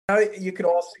You could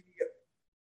all see.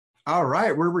 All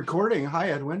right, we're recording.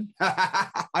 Hi, Edwin.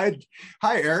 Hi,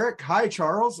 Eric. Hi,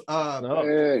 Charles.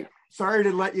 Hey. Sorry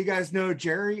to let you guys know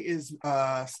Jerry is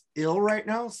ill right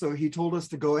now, so he told us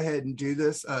to go ahead and do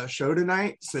this show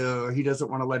tonight, so he doesn't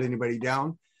want to let anybody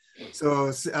down.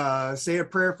 So say a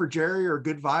prayer for Jerry or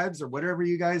good vibes or whatever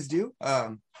you guys do.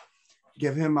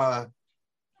 Give him a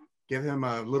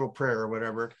little prayer or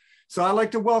whatever. So I'd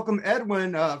like to welcome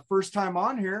Edwin, first time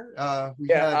on here.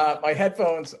 My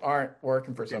headphones aren't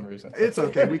working for some reason. It's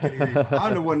okay. We can hear you.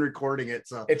 I'm the one recording it,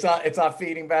 so it's not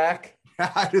feeding back.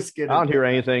 I just kidding. I don't hear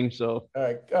anything. So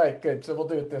all right, good. So we'll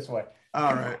do it this way.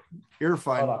 All right, you're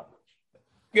fine. Hold on.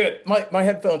 Good. My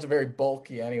headphones are very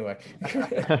bulky anyway.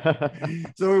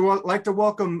 So we would like to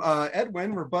welcome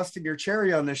Edwin. We're busting your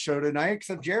cherry on this show tonight,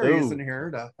 except Jerry isn't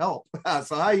here to help.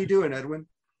 So how you doing, Edwin?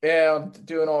 Yeah, I'm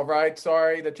doing all right.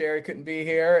 Sorry that Jerry couldn't be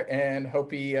here, and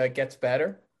hope he gets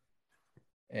better.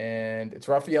 And it's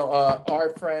Raphael,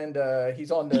 our friend.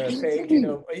 He's on the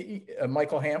page,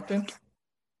 Michael Hampton.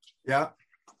 Yeah.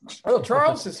 Oh,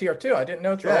 Charles is here too. I didn't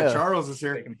know Charles. Yeah, Charles is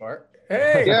here. Taking part.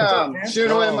 Hey. Yeah, I'm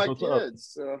shooting away my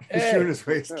kids. So. Hey. Shooting his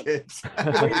waste kids.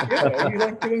 Are you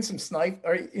like doing some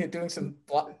Are you doing some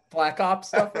Black Ops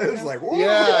stuff? Right it was like, whoa.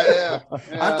 Yeah. I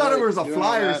thought it was a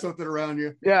fly or something around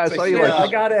you. Yeah, I saw you.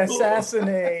 I got to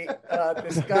assassinate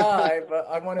this guy, but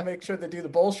I want to make sure to do the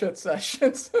bullshit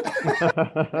sessions.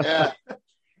 Yeah.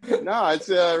 No, it's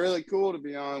really cool to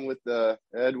be on with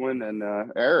Edwin and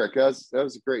Eric. That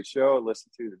was a great show to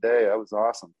listen to today. That was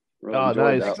awesome. Really enjoyed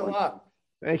nice. that Thanks a one. lot.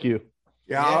 Thank you.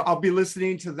 Yeah, I'll be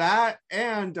listening to that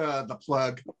and the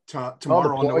plug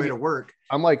tomorrow on the way to work.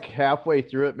 I'm like halfway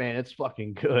through it, man. It's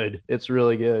fucking good. It's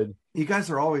really good. You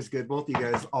guys are always good. Both of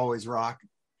you guys always rock.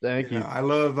 Thank you. I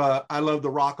love the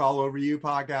Rock All Over You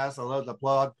podcast. I love the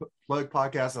plug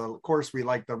podcast. Of course, we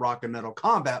like the Rock and Metal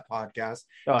Combat podcast.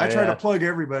 I try to plug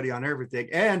everybody on everything,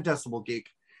 and Decibel Geek.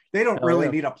 They don't really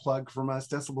need a plug from us.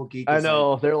 Decibel Geek. I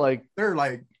know they're like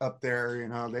up there.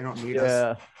 They don't need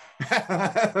us.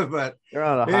 But they're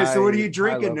on a high, so what are you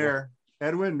drinking there,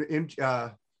 Edwin? I'm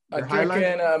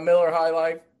drinking Miller High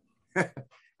Life.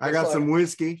 I got some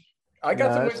whiskey. I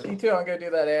got some whiskey too. I'm gonna do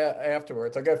that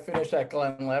afterwards. I gotta finish that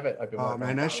Glenlivet. Oh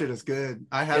man, that shit is good.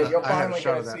 You're finally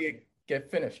gonna see it get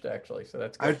finished, actually. So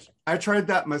that's good. I tried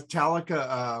that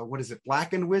Metallica. What is it?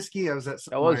 Blackened whiskey. I was at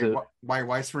my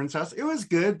wife's friend's house. It was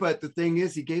good, but the thing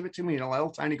is, he gave it to me in a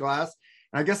little tiny glass.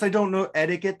 And I guess I don't know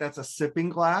etiquette. That's a sipping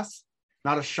glass,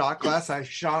 not a shot glass. I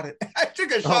shot it. I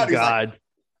took a shot. Oh God.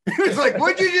 He was like,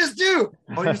 "What'd you just do?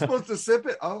 Oh, you're supposed to sip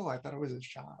it? Oh, I thought it was a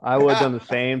shot." I would have done the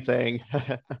same thing.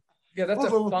 Yeah, that's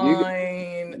a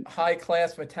fine,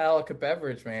 high-class Metallica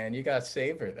beverage, man. You gotta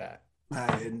savor that.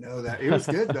 I didn't know that. It was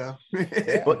good though.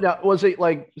 Yeah. But now, was it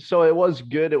like? So it was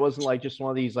good. It wasn't like just one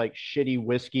of these like shitty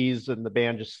whiskeys, and the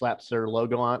band just slaps their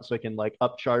logo on it, so it can like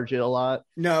upcharge it a lot.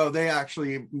 No, they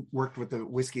actually worked with the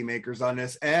whiskey makers on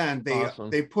this, and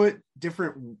they put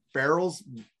different barrels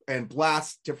and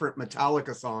blast different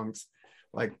Metallica songs,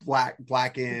 like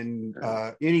Blackened,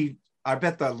 any. I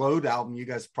bet the Load album, you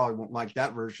guys probably won't like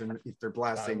that version if they're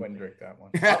blasting. I wouldn't drink that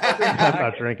one. I'm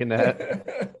not drinking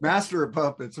that. Master of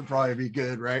Puppets would probably be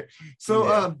good, right?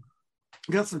 So,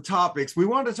 we got some topics. We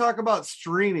wanted to talk about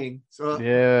streaming. So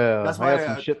that's why I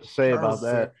have some shit to say about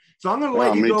that. So I'm going to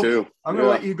let you go. Too. I'm going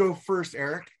to let you go first,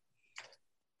 Eric.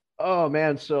 Oh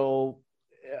man, so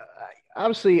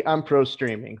obviously I'm pro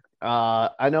streaming.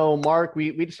 I know Mark.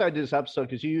 We decided to do this episode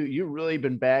because you really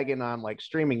been bagging on like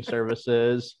streaming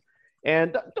services.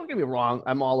 And don't get me wrong,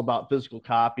 I'm all about physical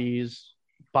copies,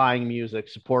 buying music,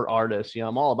 support artists.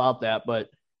 I'm all about that. But,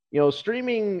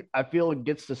 streaming, I feel it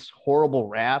gets this horrible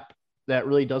rap that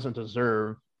really doesn't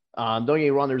deserve. Don't get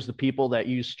me wrong, there's the people that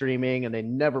use streaming and they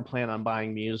never plan on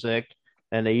buying music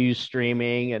and they use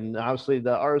streaming. And obviously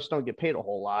the artists don't get paid a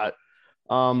whole lot.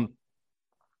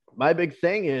 My big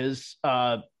thing is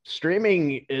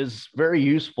streaming is very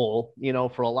useful,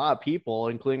 for a lot of people,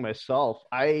 including myself.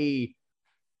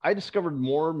 I discovered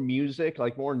more music,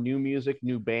 like more new music,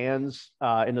 new bands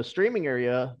in the streaming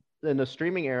era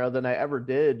than I ever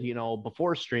did,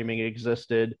 before streaming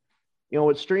existed.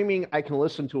 With streaming, I can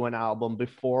listen to an album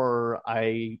before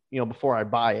I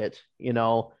buy it,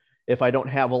 if I don't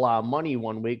have a lot of money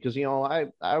one week, because, I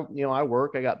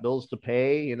work, I got bills to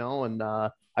pay, and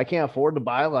I can't afford to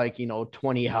buy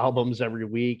 20 albums every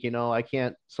week. I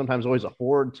can't sometimes always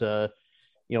afford to,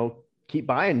 keep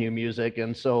buying new music.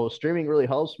 And so streaming really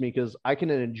helps me because I can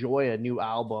enjoy a new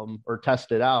album or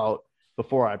test it out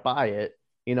before I buy it.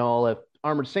 If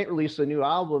Armored Saint released a new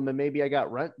album and maybe I got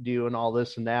rent due and all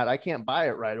this and that, I can't buy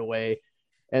it right away.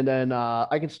 and then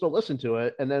I can still listen to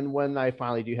it. And then when I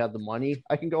finally do have the money,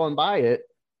 I can go and buy it.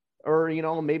 Or,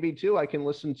 maybe too, I can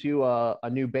listen to a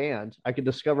new band. I can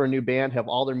discover a new band, have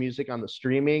all their music on the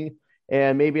streaming.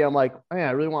 And maybe I'm like, man,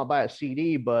 I really want to buy a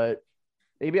CD, but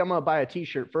maybe I'm going to buy a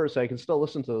t-shirt first. So I can still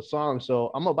listen to the song. So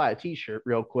I'm going to buy a t-shirt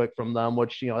real quick from them,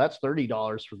 which, that's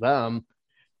 $30 for them,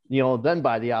 then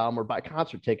buy the album or buy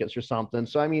concert tickets or something.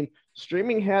 So, I mean,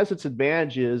 streaming has its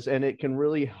advantages and it can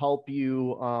really help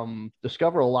you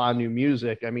discover a lot of new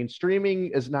music. I mean,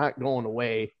 streaming is not going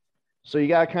away. So you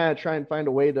got to kind of try and find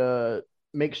a way to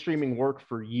make streaming work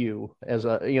for you as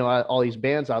all these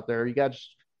bands out there. You got to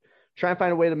try and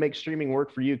find a way to make streaming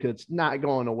work for you because it's not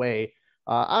going away.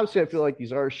 Obviously, I feel like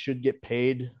these artists should get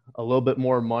paid a little bit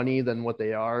more money than what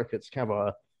they are. It's kind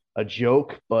of a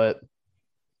joke, but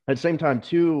at the same time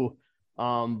too,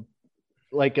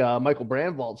 like Michael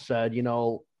Brandwald said,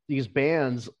 these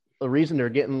bands, the reason they're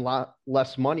getting a lot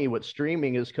less money with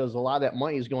streaming is because a lot of that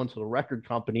money is going to the record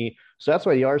company. So that's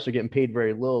why the artists are getting paid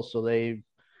very little. So a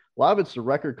lot of it's the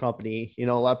record company. A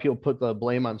lot of people put the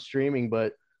blame on streaming,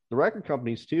 but the record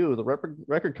companies too. The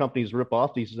record companies rip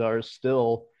off these artists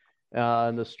still,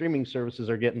 and the streaming services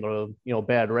are getting the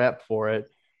bad rap for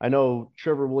it. I know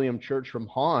Trevor William Church from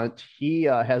Haunt. He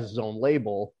has his own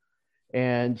label.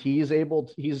 And he's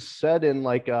said in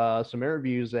some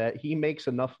interviews that he makes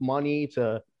enough money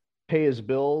to pay his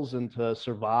bills and to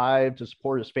survive, to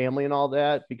support his family and all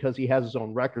that because he has his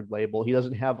own record label. He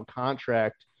doesn't have a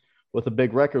contract with a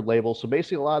big record label. So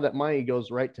basically a lot of that money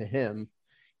goes right to him,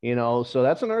 so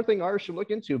that's another thing artists should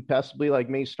look into, possibly like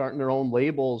maybe starting their own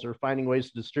labels or finding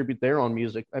ways to distribute their own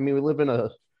music. I mean, we live in a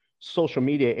social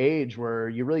media age where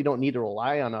you really don't need to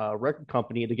rely on a record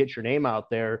company to get your name out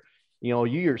there. You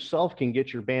yourself can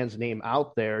get your band's name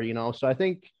out there, so I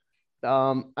think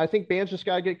bands just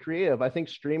got to get creative. I think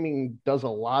streaming does a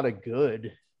lot of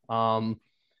good. I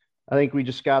think we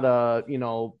just gotta,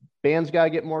 bands got to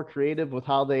get more creative with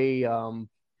how they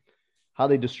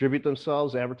distribute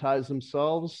themselves, advertise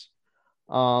themselves.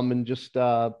 And just,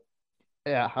 yeah,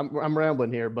 I'm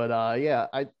rambling here, but yeah,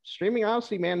 streaming,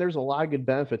 honestly, man, there's a lot of good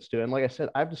benefits to it. And like I said,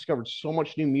 I've discovered so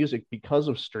much new music because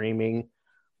of streaming.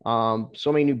 So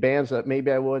many new bands that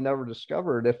maybe I would have never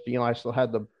discovered if, I still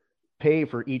had to pay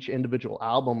for each individual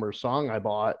album or song I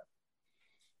bought.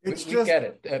 We get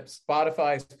it.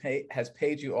 Spotify has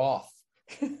paid you off.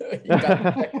 You got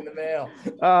the check in the mail.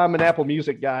 I'm an Apple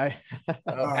Music guy.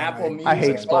 Apple Music. I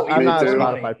hate Spotify. I'm not a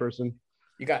Spotify person.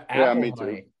 You got Apple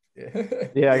money.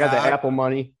 Yeah, I got the Apple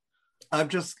money. I'm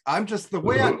just the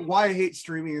way why I hate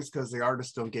streaming is because the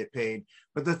artists don't get paid.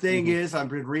 But the thing is, I've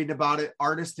been reading about it.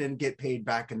 Artists didn't get paid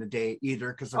back in the day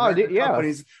either because the record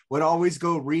companies would always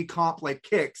go recomp like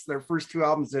Kicks. Their first two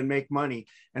albums didn't make money,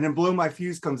 and then Blow My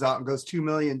Fuse comes out and goes 2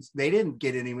 million. They didn't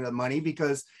get any of the money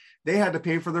because they had to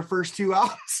pay for their first two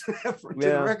albums to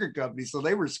the record company, so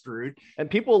they were screwed. And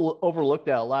people overlook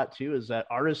that a lot too, is that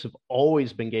artists have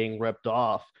always been getting ripped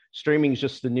off. Streaming is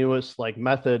just the newest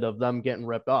method of them getting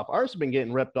ripped off. Artists have been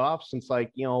getting ripped off since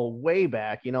way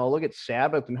back. Look at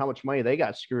Sabbath and how much money they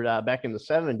got screwed out back in the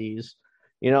 70s.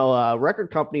 Record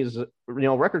companies at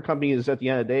the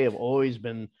end of the day have always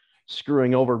been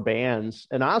screwing over bands.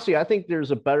 And honestly, I think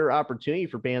there's a better opportunity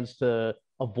for bands to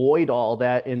avoid all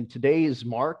that in today's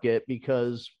market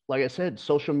because, like I said, the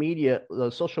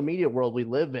social media world we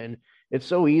live in, it's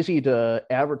so easy to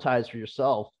advertise for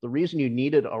yourself. The reason you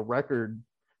needed a record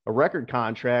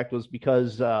contract was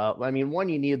because one,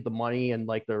 you needed the money and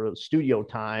the studio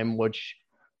time, which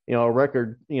a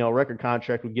record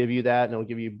contract would give you that, and it'll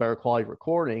give you better quality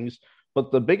recordings.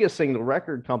 But the biggest thing the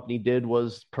record company did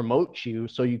was promote you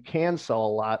so you can sell a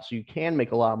lot, so you can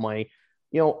make a lot of money.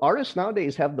 Artists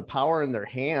nowadays have the power in their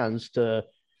hands to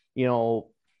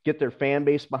get their fan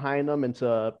base behind them and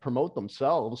to promote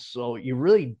themselves. So you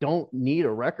really don't need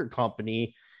a record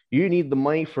company. You need the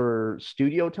money for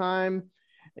studio time,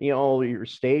 your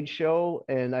stage show.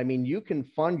 And you can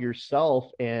fund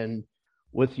yourself and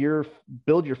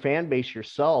build your fan base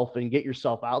yourself and get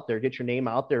yourself out there, get your name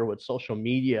out there with social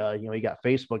media. You got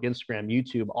Facebook, Instagram,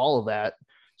 YouTube, all of that.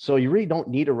 So you really don't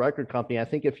need a record company. I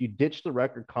think if you ditch the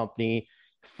record company,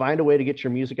 find a way to get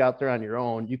your music out there on your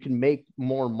own, you can make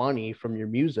more money from your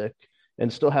music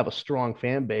and still have a strong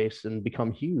fan base and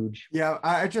become huge. Yeah,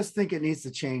 I just think it needs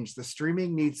to change. The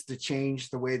streaming needs to change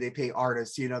the way they pay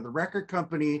artists. The record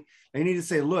company, they need to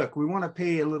say, look, we want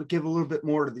to give a little bit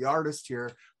more to the artist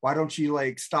here. Why don't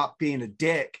you stop being a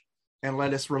dick and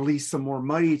let us release some more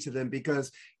money to them?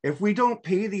 Because if we don't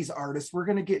pay these artists, we're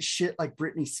going to get shit like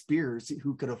Britney Spears,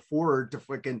 who could afford to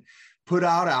fucking put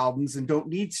out albums and don't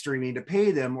need streaming to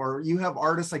pay them, or you have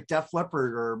artists like Def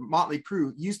Leppard or Motley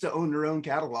Crue used to own their own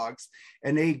catalogs,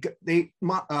 and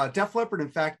Def Leppard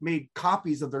in fact made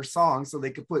copies of their songs so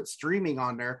they could put streaming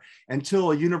on there,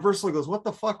 until Universal goes, what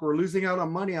the fuck, we're losing out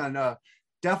on money on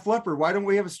Def Leppard, why don't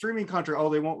we have a streaming contract? Oh,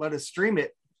 they won't let us stream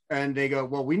it. And they go,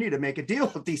 well, we need to make a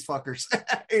deal with these fuckers,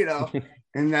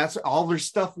 and that's all their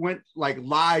stuff went like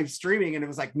live streaming, and it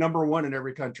was like #1 in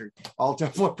every country. All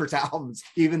Def Leppard's albums,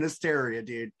 even Hysteria,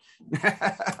 dude.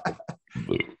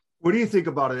 What do you think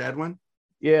about it, Edwin?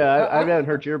 Yeah, I haven't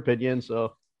heard your opinion,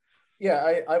 so.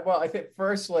 Yeah, I think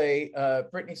firstly,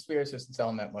 Britney Spears isn't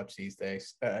selling that much these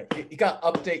days. You got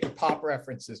to update your pop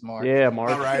references, Mark. Yeah, Mark.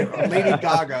 All right, Lady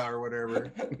Gaga or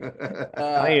whatever.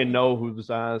 I didn't even know who was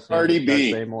on Cardi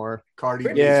B anymore. Cardi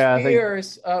Britney B. Yeah,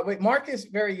 Spears. Wait, Mark is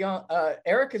very young.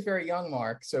 Eric is very young,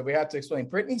 Mark. So we have to explain.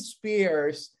 Britney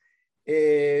Spears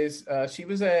is she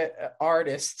was an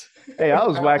artist. Hey, I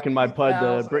was whacking my pud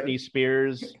to Britney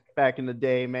Spears back in the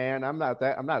day, man. I'm not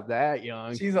that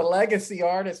young. She's a legacy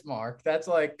artist, Mark. That's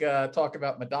like talk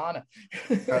about Madonna.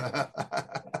 I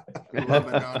love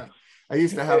Madonna. I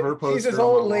used to have her poster. She's this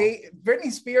old lady.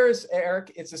 Britney Spears,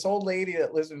 Eric, it's this old lady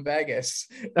that lives in Vegas,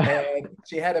 and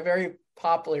she had a very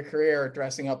popular career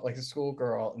dressing up like a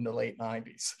schoolgirl in the late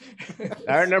 90s.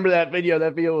 I remember that video.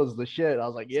 That video was the shit. I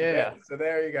was like, yeah. So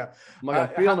there you go. I'm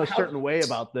feeling a certain way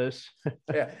about this.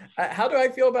 Yeah. How do I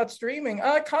feel about streaming?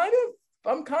 I'm kind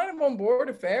of on board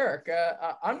with Eric.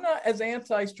 I'm not as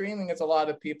anti-streaming as a lot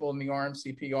of people in the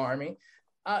RMCP army,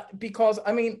 because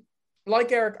I mean,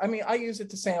 like Eric, I mean, I use it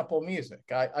to sample music.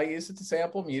 I use it to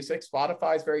sample music.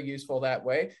 Spotify is very useful that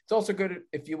way. It's also good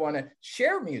if you want to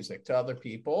share music to other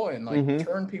people and like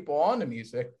turn people on to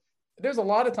music. There's a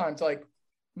lot of times, like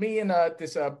me and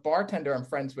this bartender I'm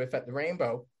friends with at the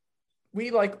Rainbow,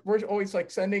 we're always like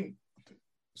sending.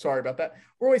 Sorry about that.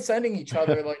 We're always sending each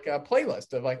other like a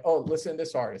playlist of like, oh, listen to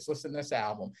this artist, listen to this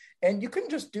album. And you couldn't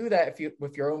just do that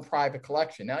with your own private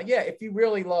collection. Now, yeah, if you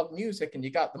really love music and you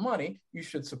got the money, you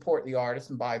should support the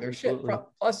artist and buy their shit.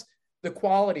 Plus, the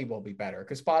quality will be better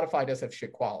because Spotify does have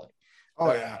shit quality.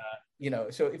 Oh, yeah.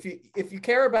 So if you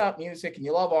care about music and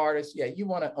you love artists, yeah, you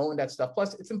want to own that stuff.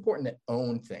 Plus, it's important to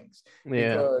own things.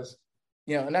 Yeah. Because,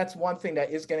 and that's one thing that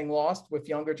is getting lost with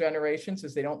younger generations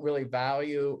is they don't really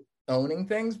value owning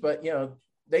things, but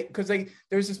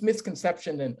there's this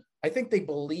misconception, and I think they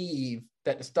believe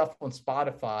that the stuff on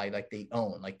Spotify like they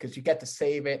own, like because you get to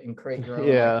save it and create your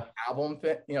own album,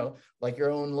 like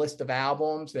your own list of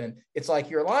albums, and it's like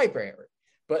your library.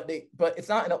 But it's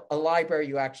not a library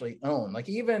you actually own. Like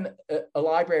even a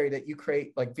library that you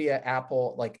create like via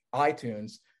Apple, like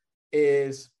iTunes,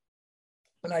 is,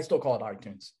 and I still call it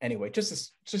iTunes anyway,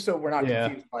 just so we're not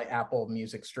confused by Apple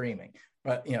Music streaming.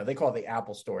 But they call it the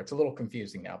Apple Store. It's a little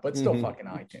confusing now, but it's still fucking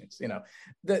iTunes.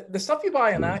 The stuff you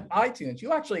buy on iTunes,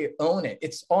 you actually own it.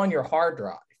 It's on your hard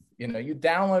drive. You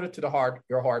download it to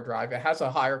your hard drive. It has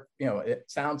a higher, it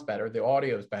sounds better. The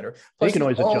audio is better. Plus, you can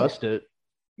always adjust it.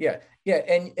 Yeah,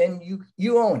 and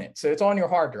you own it, so it's on your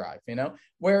hard drive.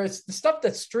 Whereas the stuff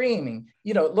that's streaming,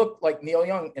 look like Neil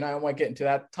Young, and I don't want to get into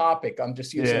that topic. I'm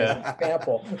just using it as an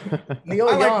example. I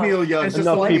like Neil Young.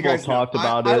 Enough people talked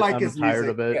about it. Like I'm tired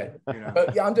of it. Yeah.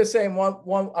 But I'm just saying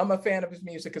one. I'm a fan of his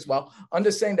music as well. I'm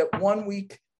just saying that 1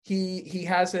 week he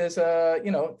has his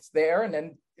it's there, and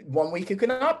then 1 week it could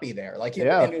not be there. Like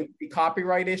and it would be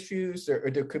copyright issues,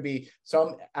 or there could be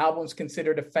some albums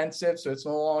considered offensive, so it's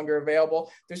no longer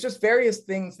available. There's just various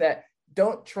things that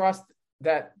don't trust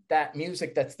that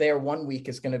music that's there 1 week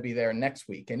is going to be there next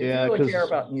week. And if you really care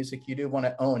about music, you do want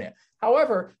to own it.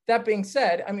 However, that being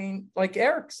said, I mean, like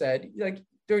Eric said, like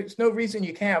there's no reason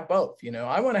you can't have both.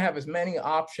 I want to have as many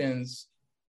options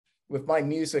with my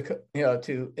music,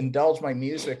 to indulge my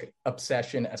music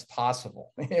obsession as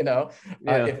possible. I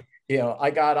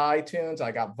got iTunes,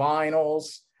 I got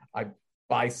vinyls, I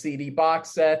buy CD box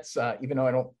sets, even though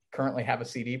I don't currently have a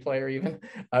CD player even,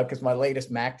 because my latest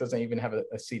Mac doesn't even have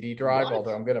a CD drive,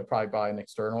 although I'm going to probably buy an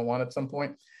external one at some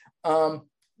point.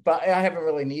 But I haven't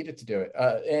really needed to do it.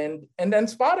 And then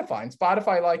Spotify. And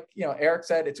Spotify, like Eric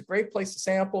said, it's a great place to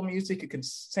sample music. You can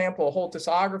sample a whole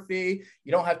discography.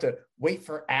 You don't have to wait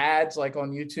for ads like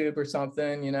on YouTube or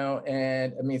something,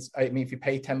 And I mean, if you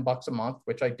pay $10 a month,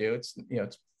 which I do, it's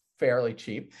it's fairly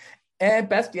cheap. And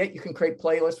best yet, you can create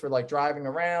playlists for like driving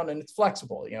around, and it's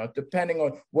flexible, depending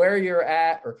on where you're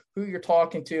at or who you're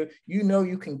talking to,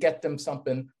 you can get them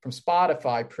something from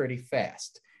Spotify pretty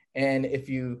fast. And if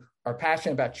you are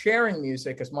passionate about sharing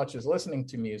music as much as listening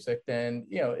to music, then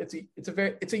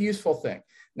it's a useful thing.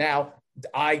 Now,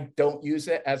 I don't use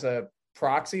it as a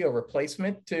proxy or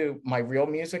replacement to my real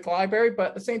music library, but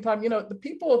at the same time, the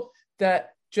people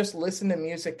that just listen to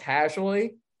music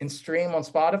casually and stream on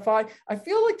Spotify, I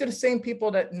feel like they're the same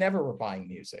people that never were buying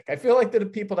music. I feel like they're the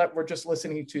people that were just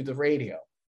listening to the radio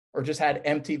or just had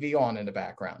MTV on in the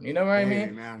background. You know what I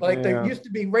mean? Man. Like there used to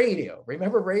be radio.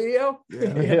 Remember radio?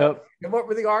 Yeah. And what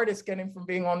were the artists getting from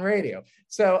being on radio?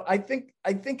 So I think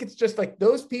it's just like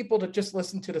those people that just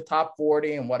listened to the top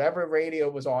 40 and whatever radio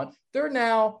was on, they're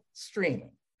now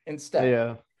streaming instead.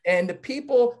 Yeah. And the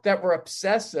people that were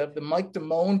obsessive, the Mike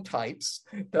Damone types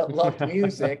that loved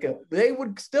music,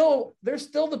 they're still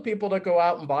the people that go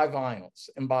out and buy vinyls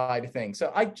and buy the things.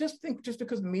 So I just think just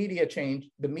because the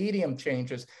medium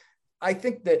changes, I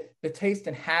think that the taste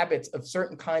and habits of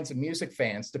certain kinds of music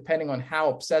fans, depending on how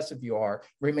obsessive you are,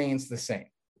 remains the same.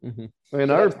 Mm-hmm.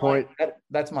 Another point.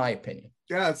 That's my opinion.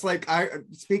 Yeah, it's like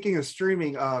speaking of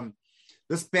streaming,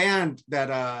 this band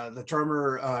that the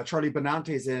drummer Charlie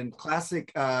Benante's in,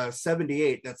 Classic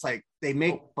 78, that's like they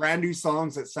make brand new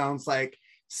songs that sounds like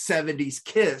 70s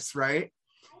Kiss, right?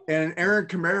 And Aaron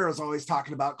Camaro is always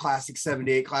talking about Classic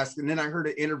 78, Classic. And then I heard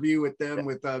an interview with them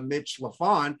with Mitch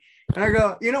LaFon, and I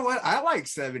go, you know what? I like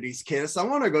 70s Kiss. I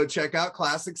want to go check out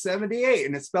Classic 78,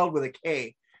 and it's spelled with a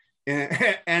K.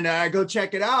 And I go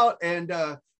check it out, and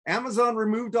Amazon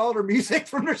removed all their music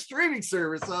from their streaming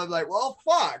service. So I'm like, well,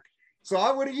 fuck. So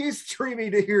I would have used streaming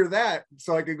to hear that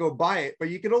so I could go buy it, but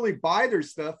you can only buy their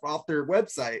stuff off their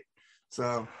website.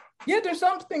 So yeah, there's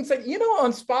some things that,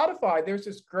 on Spotify, there's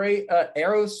this great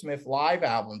Aerosmith live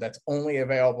album that's only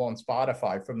available on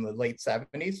Spotify from the late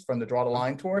 70s, from the Draw the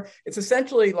Line tour. It's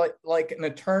essentially like an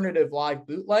alternative live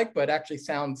bootleg, but actually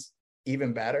sounds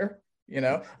even better.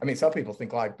 I mean, some people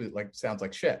think live bootleg sounds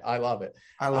like shit. I love it.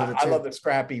 I love it too. I love the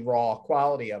scrappy, raw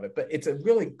quality of it, but it's a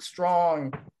really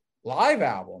strong live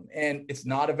album, and it's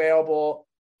not available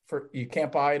you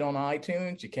can't buy it on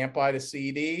iTunes. You can't buy the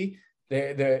CD.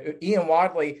 Ian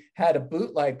Wadley had a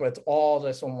bootleg, but it's all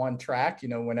just on one track,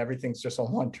 when everything's just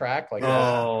on one track. Like,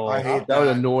 I hate that would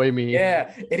annoy me.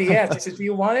 Yeah. And he asked, he said, do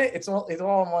you want it? It's all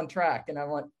on one track. And I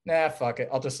went, nah, fuck it.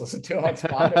 I'll just listen to it on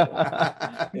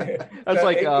Spotify. That's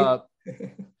like,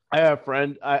 I have a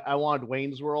friend, I wanted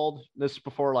Wayne's World. This is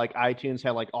before like iTunes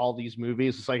had like all these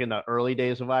movies. It's like in the early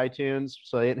days of iTunes.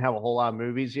 So they didn't have a whole lot of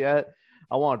movies yet.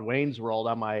 I wanted Wayne's World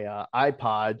on my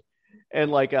iPod.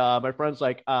 And like my friend's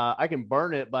like, I can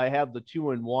burn it, but I have the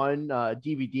 2-in-1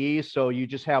 DVD. So you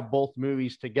just have both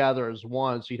movies together as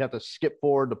one. So you'd have to skip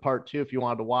forward to part 2 if you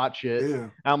wanted to watch it. Yeah.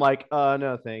 I'm like,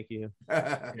 no, thank you.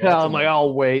 I'm like,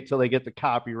 I'll wait till they get the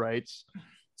copyrights.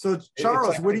 So Charles,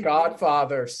 it's like what do you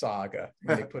Godfather saga?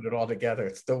 They put it all together.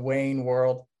 It's the Wayne's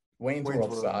World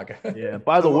saga. Yeah.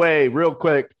 By the way, real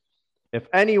quick, if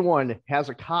anyone has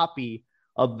a copy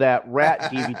of that Rat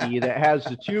DVD that has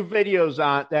the 2 videos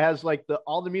on, that has like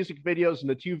all the music videos and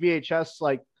the 2 VHS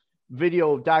like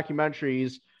video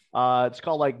documentaries, it's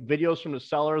called like Videos from the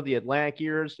Cellar, the Atlantic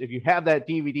Years. If you have that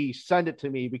DVD, send it to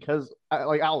me because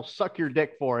I'll suck your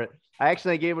dick for it. I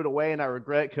accidentally gave it away and I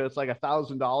regret it because it's like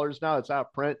 $1,000 now. It's out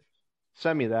of print.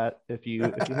 Send me that if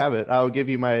you have it. I'll give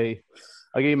you my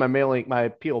mailing, my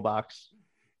PO box.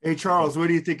 Hey Charles, what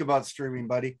do you think about streaming,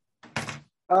 buddy?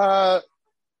 I'm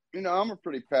a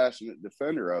pretty passionate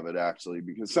defender of it actually,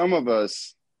 because some of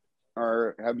us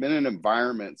have been in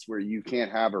environments where you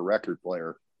can't have a record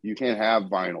player, you can't have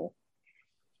vinyl.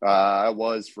 I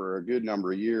was for a good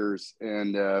number of years,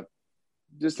 and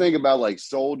just think about like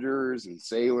soldiers and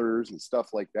sailors and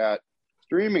stuff like that.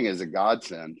 Streaming is a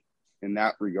godsend in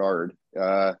that regard.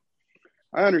 I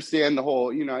understand the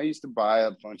whole, I used to buy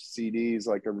a bunch of CDs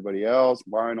like everybody else,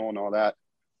 vinyl and all that.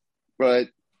 But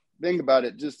think about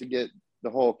it, just to get the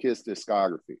whole Kiss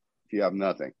discography. If you have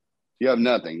nothing, you got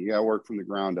to work from the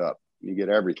ground up. You get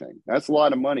everything. That's a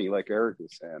lot of money, like Eric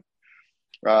was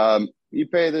saying. You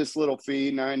pay this little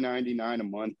fee, $9.99 a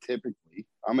month, typically.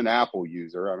 I'm an Apple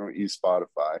user. I don't use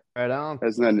Spotify. Right on.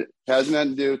 Has nothing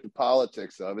to do with the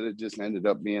politics of it. It just ended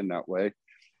up being that way.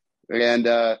 And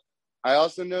I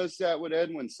also noticed that what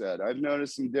Edwin said. I've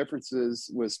noticed some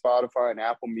differences with Spotify and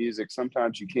Apple Music.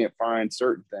 Sometimes you can't find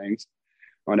certain things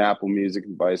on Apple Music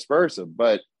and vice versa.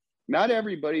 But not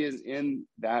everybody is in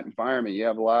that environment. You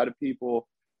have a lot of people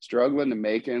struggling to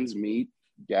make ends meet.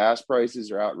 Gas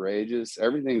prices are outrageous.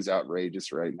 Everything's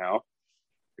outrageous right now.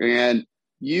 And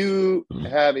you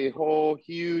have a whole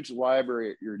huge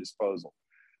library at your disposal.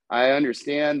 I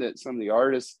understand that some of the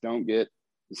artists don't get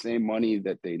the same money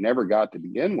that they never got to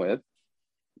begin with.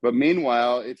 But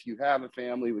meanwhile, if you have a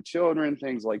family with children,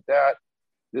 things like that,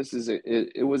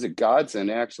 it was a godsend.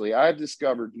 Actually, I've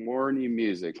discovered more new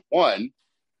music. One,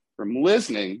 from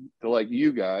listening to like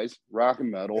you guys, rock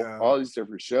and metal, all these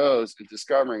different shows, and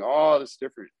discovering all this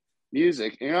different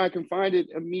music, and I can find it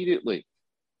immediately.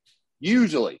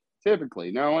 Usually,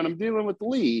 typically. Now, when I'm dealing with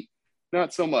Lee,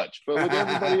 not so much. But with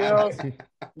everybody else,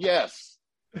 yes.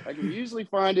 I can usually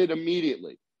find it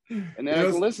immediately. And then I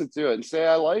can listen to it and say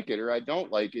I like it or I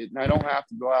don't like it. And I don't have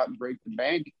to go out and break the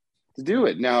bank to do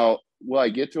it. Now, will I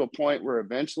get to a point where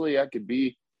eventually I could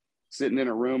be sitting in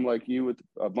a room like you with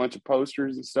a bunch of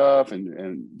posters and stuff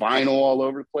and vinyl all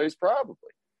over the place? Probably.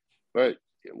 But,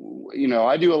 you know,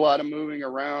 I do a lot of moving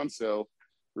around. So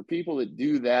for people that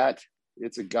do that,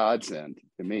 it's a godsend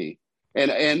to me.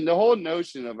 And the whole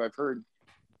notion of, I've heard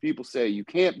people say you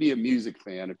can't be a music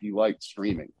fan if you like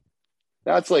streaming.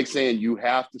 That's like saying you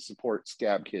have to support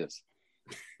Scab Kiss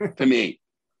to me.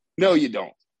 No, you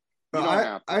don't. You don't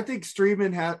have to. I think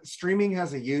streaming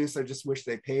has a use. I just wish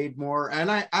they paid more. And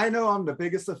I know I'm the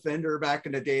biggest offender back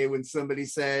in the day when somebody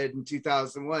said in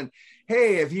 2001,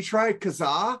 hey, have you tried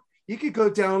Kazaa? You could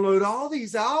go download all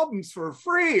these albums for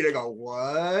free. And I go,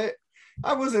 what?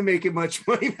 I wasn't making much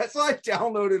money. So I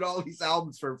downloaded all these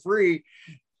albums for free.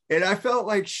 And I felt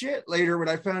like shit later when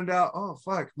I found out, oh,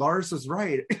 fuck, Lars was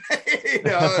right. You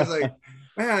know, I was like,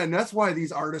 man, that's why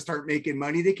these artists aren't making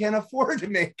money. They can't afford to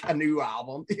make a new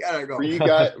album. You gotta go.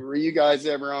 Were you guys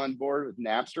ever on board with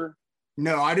Napster?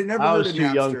 No, I didn't ever. I was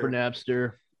too young for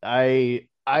Napster. My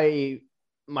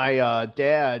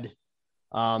dad,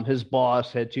 his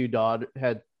boss had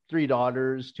three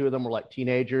daughters. Two of them were like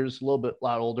teenagers, a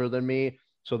lot older than me.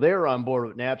 So they were on board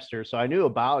with Napster. So I knew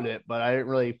about it, but I didn't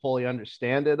really fully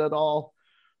understand it at all.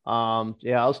 I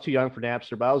was too young for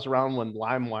Napster, but I was around when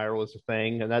LimeWire was a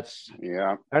thing. And I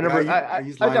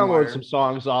downloaded some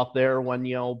songs off there when,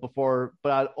 before,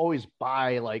 but I'd always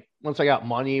buy, like, once I got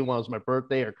money, when it was my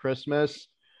birthday or Christmas,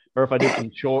 or if I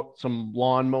did some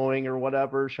lawn mowing or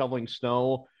whatever, shoveling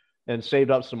snow and saved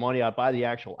up some money, I'd buy the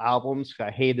actual albums. I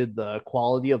hated the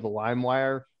quality of the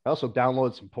LimeWire. I also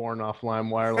downloaded some porn off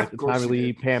LimeWire, like the Tommy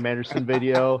Lee, Pam Anderson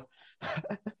video.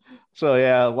 So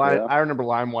I remember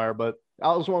LimeWire, but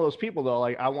I was one of those people though,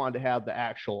 like I wanted to have the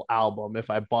actual album.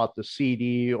 If I bought the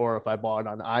CD or if I bought it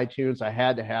on iTunes, I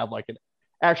had to have like an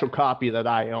actual copy that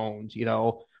I owned.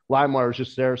 LimeWire was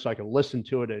just there so I could listen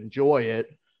to it and enjoy it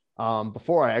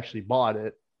before I actually bought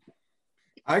it.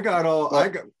 I got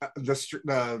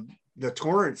the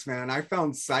torrents, man. I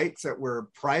found sites that were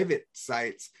private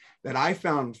sites that I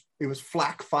found. It was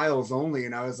FLAC files only,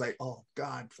 and I was like, oh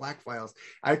god, FLAC files.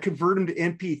 I convert them to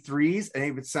MP3s and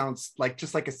it would sound like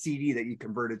just like a CD that you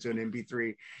converted to an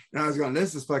MP3. And I was going,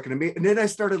 this is fucking amazing. And then I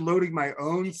started loading my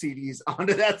own CDs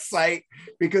onto that site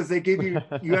because they give you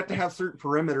have to have certain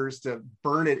parameters to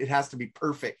burn it. It has to be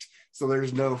perfect, so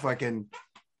there's no fucking,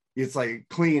 it's like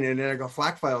clean. And then I go,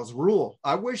 FLAC files rule.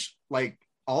 I wish like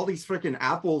all these freaking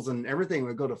apples and everything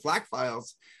would go to FLAC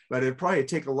files, but it'd probably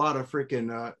take a lot of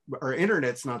freaking our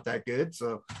internet's not that good,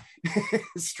 so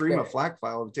stream a FLAC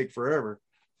file would take forever.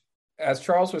 As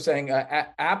Charles was saying,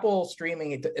 Apple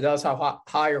streaming, it does have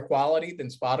higher quality than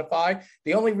Spotify.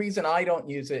 The only reason I don't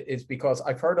use it is because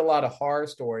I've heard a lot of horror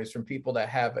stories from people that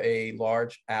have a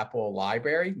large Apple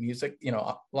library,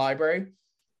 library,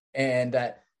 and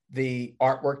that the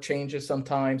artwork changes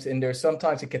sometimes, and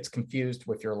sometimes it gets confused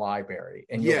with your library,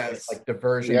 and it's like the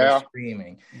version of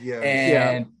streaming.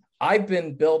 I've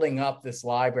been building up this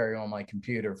library on my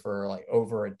computer for like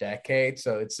over a decade,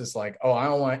 so it's just like, I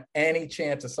don't want any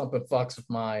chance of something fucks with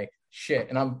my shit,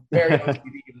 and I'm very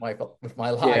OCD with my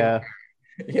library.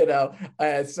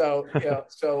 So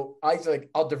I was like,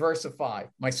 I'll diversify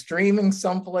my streaming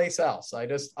someplace else. I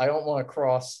don't want to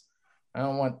cross. I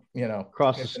don't want,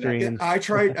 cross the stream. I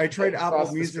tried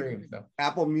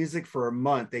Apple Music for a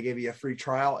month. They gave you a free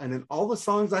trial, and then all the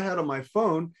songs I had on my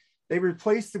phone, they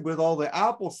replaced it with all the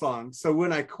Apple songs. So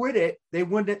when I quit it, they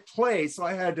wouldn't play. So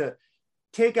I had to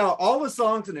take out all the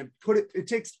songs and then put it. It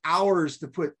takes hours to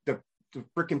put to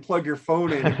freaking plug your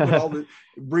phone in and put all the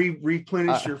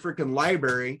replenish your freaking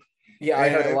library. Yeah, I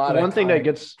heard a lot. One thing that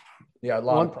gets a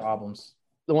lot of problems.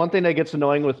 The one thing that gets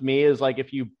annoying with me is like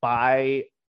if you buy.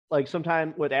 Like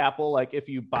sometime with Apple, like if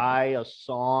you buy a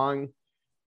song,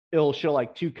 it'll show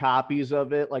like two copies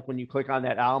of it. Like when you click on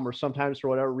that album, or sometimes for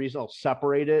whatever reason, it'll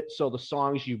separate it. So the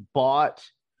songs you bought,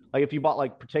 like if you bought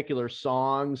like particular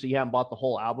songs, you haven't bought the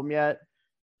whole album yet.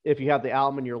 If you have the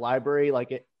album in your library,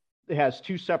 like it has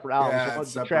two separate albums. One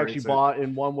with the tracks you bought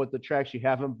and one with the tracks you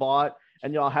haven't bought.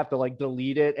 And you'll have to like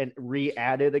delete it and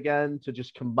re-add it again to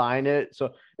just combine it.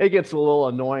 So it gets a little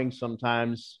annoying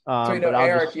sometimes.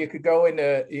 Eric, you go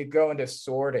into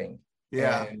sorting.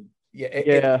 Yeah. And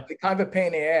it's kind of a pain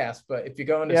in the ass, but if you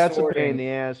go into sorting, it's a pain in the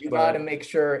ass. You got to make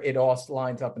sure it all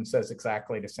lines up and says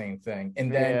exactly the same thing.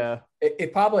 And then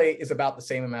it probably is about the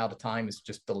same amount of time as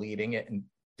just deleting it and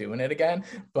doing it again.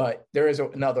 But there is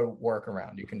another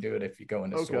workaround. You can do it if you go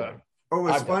into sorting. Oh,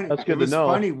 it was funny. That's good It was to know.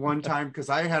 funny one time because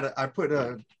I put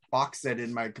a box set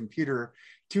in my computer.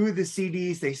 Two of the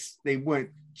CDs they went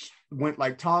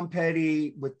like Tom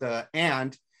Petty with the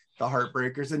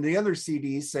Heartbreakers, and the other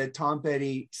CD said Tom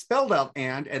Petty spelled out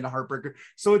and the Heartbreaker,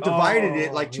 so it divided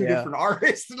it like two different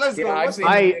artists. Let's go. I've seen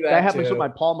them do that happens too. with my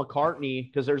Paul McCartney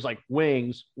because there's like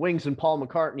Wings and Paul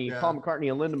McCartney, Paul McCartney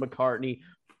and Linda McCartney,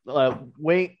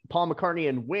 Paul McCartney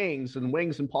and Wings and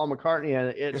Paul McCartney,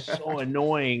 and it's so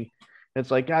annoying. It's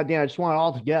like, God damn, I just want it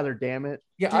all together, damn it.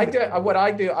 Yeah, I do. What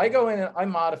I do, I go in and I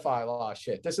modify a lot of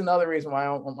shit. This is another reason why I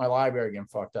don't want my library getting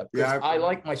fucked up. Because I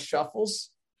like my shuffles.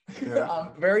 Yeah.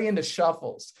 I'm very into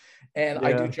shuffles, and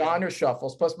I do genre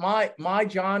shuffles. Plus, my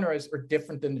genres are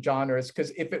different than the genres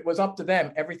because if it was up to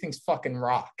them, everything's fucking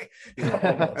rock.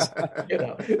 Almost,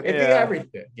 it'd be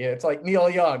everything. Yeah, it's like Neil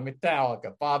Young,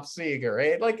 Metallica, Bob Seger,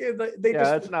 right? Like they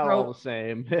just it's not all the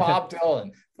same. Bob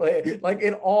Dylan, like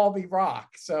it all be rock.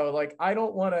 So like I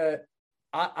don't want to.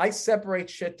 I separate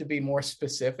shit to be more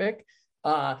specific.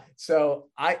 So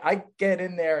I get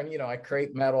in there and, I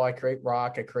create metal, I create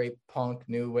rock, I create punk,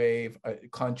 new wave,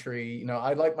 country,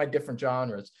 I like my different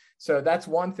genres. So that's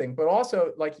one thing, but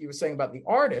also like you were saying about the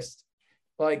artist,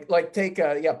 like take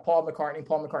Paul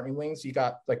McCartney Wings. You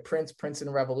got like Prince and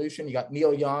the Revolution. You got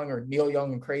Neil Young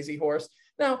and Crazy Horse.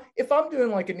 Now, if I'm doing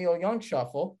like a Neil Young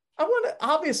shuffle,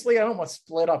 obviously I don't want to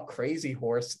split up Crazy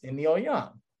Horse and Neil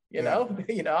Young. I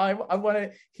want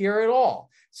to hear it all.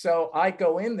 So I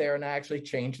go in there and I actually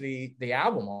change the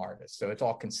album artist. So it's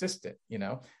all consistent,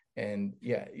 and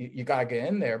you got to get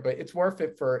in there, but it's worth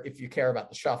it if you care about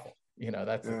the shuffle,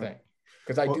 that's the thing.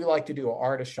 Because I do like to do an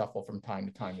artist shuffle from time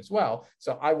to time as well.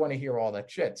 So I want to hear all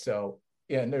that shit. So,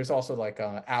 and there's also like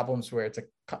albums where it's a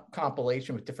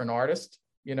compilation with different artists,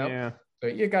 So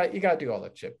you got to do all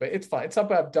that shit, but it's fine. It's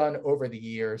something I've done over the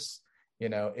years.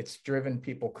 It's driven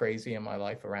people crazy in my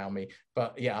life around me.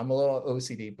 But yeah, I'm a little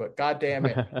OCD, but God damn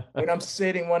it. When I'm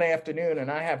sitting one afternoon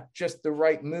and I have just the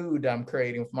right mood I'm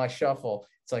creating with my shuffle,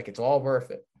 it's like, it's all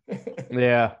worth it.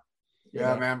 Yeah,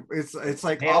 man. It's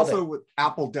like also what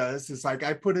Apple does. It's like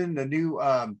I put in the new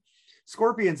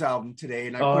Scorpions album today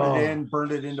and I put it in,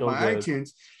 burned it into my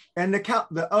iTunes. And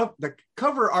the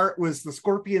cover art was the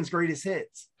Scorpions' greatest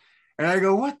hits. And I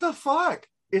go, what the fuck?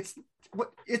 It's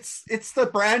the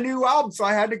brand new album, so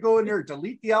I had to go in there,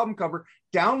 delete the album cover,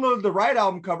 download the right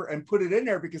album cover, and put it in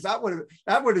there because that would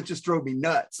have just drove me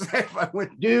nuts. If I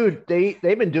went, dude, they've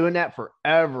been doing that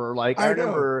forever. Like I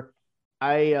remember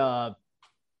my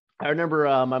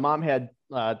mom had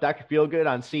Dr. Feelgood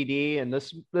on CD, and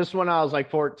this one I was like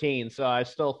 14, so I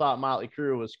still thought Motley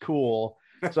Crue was cool.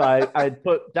 So I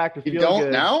put Dr. Feelgood. You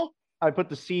don't now? I put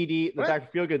the CD, the Dr.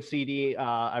 Feelgood CD.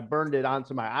 I burned it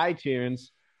onto my iTunes.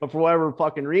 But for whatever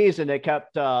fucking reason, it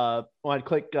kept, when I'd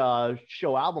click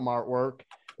show album artwork,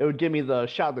 it would give me the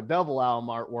Shout of the Devil album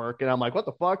artwork. And I'm like, what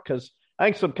the fuck? Because I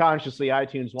think subconsciously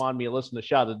iTunes wanted me to listen to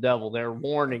Shout of the Devil. They're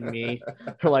warning me.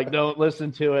 They're like, don't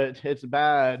listen to it. It's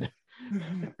bad.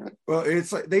 Well,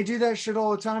 it's like they do that shit all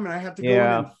the time. And I have to go in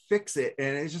and fix it.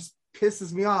 And it just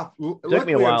pisses me off. Took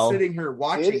me a while. I'm sitting here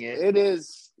watching it.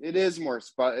 It is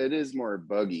more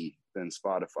buggy than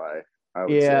Spotify.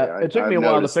 It took me a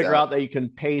while to figure out that you can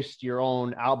paste your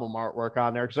own album artwork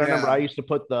on there. Because I remember I used to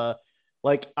put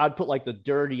I'd put like the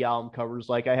dirty album covers.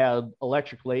 Like I had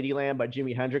Electric Ladyland by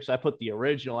Jimi Hendrix. I put the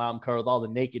original album cover with all the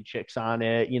naked chicks on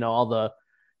it.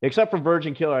 Except for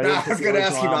Virgin Killer. I was going to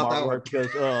ask you about that one.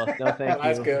 Because, no, thank you.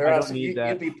 That's good. I don't need that.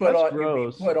 You'd be put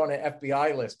on an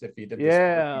FBI list if you did this.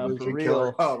 Yeah, for real.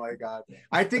 Killer. Oh my God.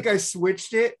 I think I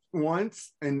switched it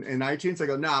once in iTunes. I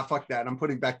go, nah, fuck that. I'm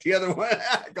putting back the other one.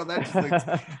 I go,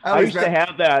 I used to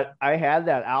have that. I had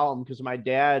that album because my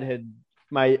dad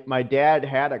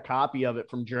had a copy of it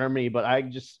from Germany, but I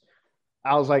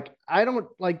was like, I don't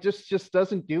like, just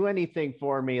doesn't do anything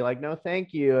for me. Like, no,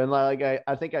 thank you. And like,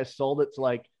 I think I sold it to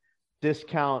like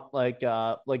discount, like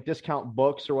discount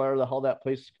books or whatever the hell that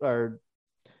place, or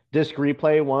Disc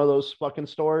Replay, one of those fucking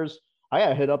stores. I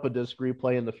gotta hit up a Disc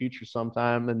Replay in the future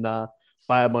sometime and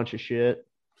buy a bunch of shit.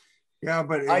 Yeah,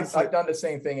 but I've done the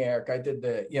same thing, Eric. I did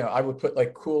I would put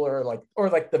like cooler, or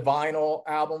the vinyl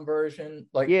album version,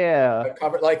 the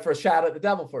cover, like for Shadow of the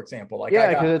Devil, for example. Like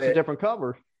because it's a different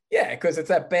cover. Yeah, because it's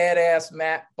that badass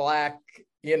matte black,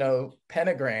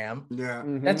 pentagram. Yeah,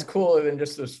 that's cooler than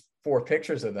just those 4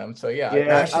 pictures of them. So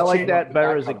I like that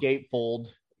better as a gatefold.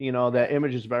 That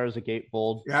image is better as a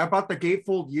gatefold. Yeah, I bought the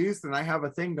gatefold used, and I have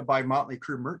a thing to buy Motley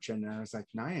Crue merch in there. I was like,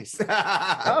 nice.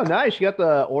 Oh, nice! You got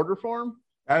the order form.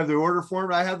 I have the order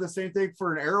form. I have the same thing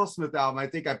for an Aerosmith album. I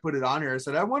think I put it on here. I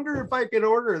said, I wonder if I could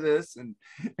order this. And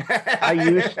I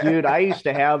used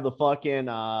to have the fucking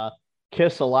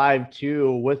Kiss Alive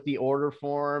too with the order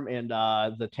form and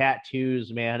the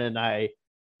tattoos, man. And I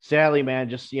sadly, man,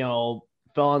 just fell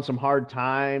on some hard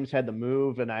times, had to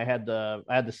move, and I had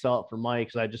to sell it for money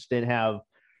because I just didn't have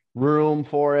room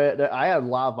for it. I had a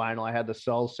lot of vinyl I had to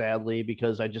sell sadly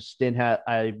because I just didn't have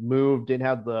I moved, didn't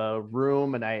have the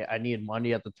room, and I needed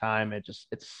money at the time. It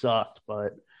sucked,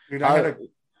 but Dude,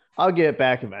 I'll get it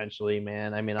back eventually,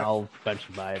 man. I mean, I'll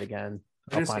eventually buy it again.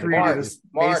 I just find created a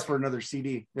Mark, space for another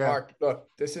CD. Yeah. Mark, look,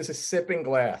 this is a sipping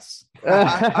glass.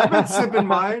 I've been sipping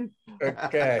mine.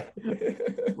 Okay.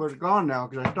 Well, it's gone now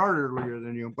because I started earlier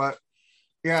than you. But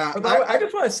yeah, Although, I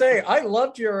just want to say, I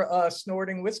loved your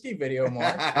snorting whiskey video,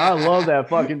 Mark. I love that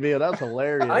fucking video. That's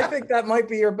hilarious. I think that might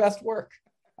be your best work.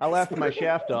 I laughed my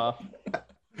shaft off.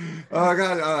 Oh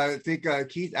god, I think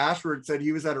Keith Ashford said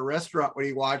he was at a restaurant when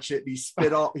he watched it. And he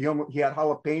spit all he had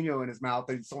jalapeno in his mouth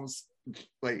and it's almost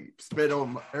like spit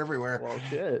on everywhere. Well,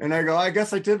 shit. And I go, I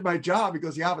guess I did my job. He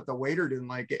goes, yeah, but the waiter didn't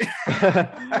like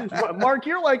it. Mark,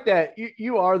 you're like that.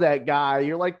 You are that guy.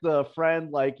 You're like the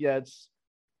friend. Like, yeah,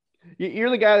 you're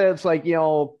the guy that's like,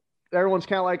 everyone's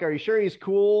kind of like, are you sure he's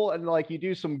cool? And like, you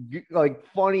do some like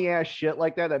funny ass shit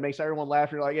like that makes everyone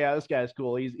laugh. You're like, yeah, this guy's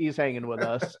cool. He's hanging with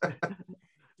us.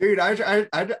 Dude,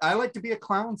 I like to be a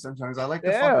clown sometimes. I like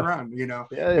to fuck around,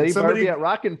 Yeah, you better be at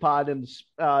Rockin' Pod in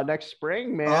next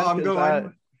spring, man. Oh, I'm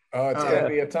going. It's gonna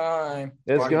be a time.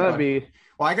 It's gonna be.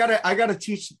 Well, I gotta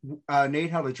teach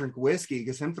Nate how to drink whiskey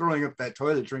because him throwing up that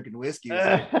toilet drinking whiskey.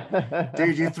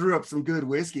 Dude, you threw up some good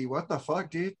whiskey. What the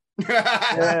fuck, dude?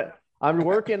 Yeah,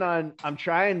 I'm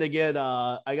trying to get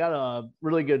I got a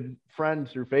really good friend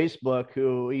through Facebook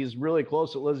who he's really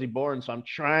close with Lizzie Borden, so I'm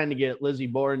trying to get Lizzie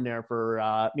Borden there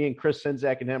for me and Chris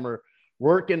Sinzak and him are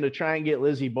working to try and get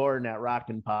Lizzie Borden at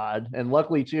Rockin' Pod. And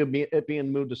luckily too, it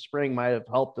being moved to spring might have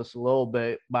helped us a little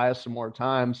bit, buy us some more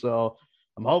time. So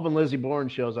I'm hoping Lizzie Borden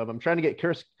shows up. I'm trying to get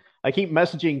Chris. I keep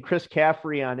messaging Chris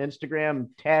Caffrey on Instagram.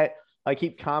 I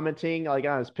keep commenting like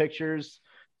on his pictures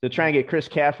to try and get Chris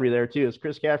Caffrey there too. It's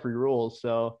Chris Caffrey rules.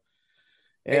 So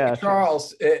yeah. Hey,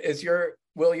 Charles,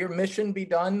 will your mission be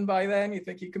done by then? You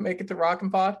think you can make it to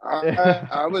Rockin' Pod?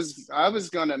 I was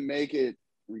gonna make it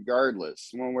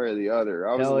regardless, one way or the other.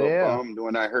 I was a little bummed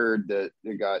when I heard that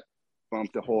it got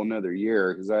bumped a whole another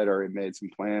year because I'd already made some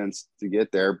plans to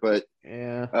get there. But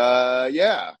yeah,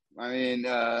 I mean,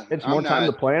 it's more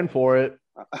time to plan for it.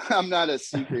 I'm not a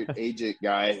secret agent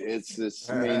guy. It's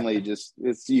mainly just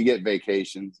you get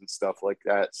vacations and stuff like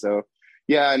that. So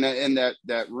yeah, and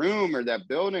that room or that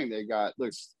building they got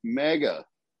looks mega.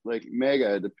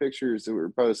 The pictures that were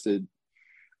posted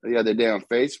the other day on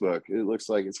Facebook, it looks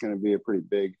like it's going to be a pretty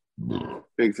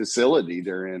big facility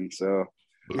they're in. So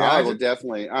yeah, I will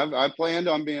definitely. I planned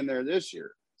on being there this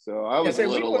year. So I was I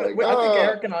think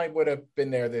Eric and I would have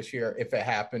been there this year if it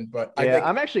happened. But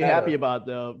I'm actually happy about it,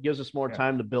 though. It gives us more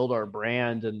time to build our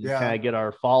brand and kind of get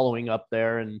our following up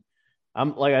there. And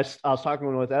I'm like I was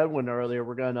talking with Edwin earlier.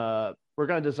 We're gonna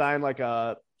design like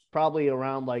probably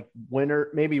around like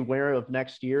winter of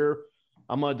next year.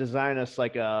 I'm gonna design us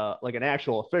like an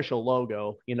actual official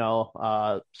logo.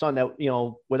 Something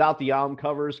that without the album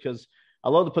covers because. I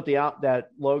love to put that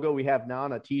logo we have now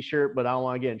on a T-shirt, but I don't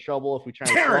want to get in trouble if we try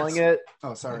selling it.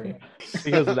 Oh, sorry,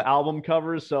 because of the album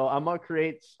covers. So I'm gonna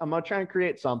try and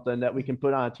create something that we can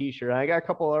put on a T-shirt. I got a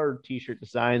couple other T-shirt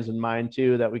designs in mind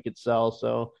too that we could sell.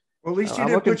 So well, at least you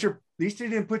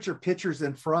didn't put your pictures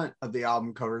in front of the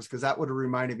album covers because that would have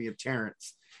reminded me of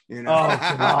Terrence. Oh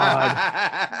God.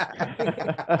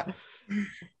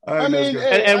 I mean,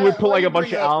 and we put like a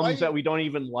bunch of albums that we don't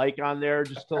even like on there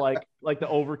just to like the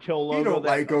Overkill logo. He don't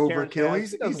like Overkill.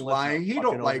 He's lying. He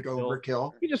don't like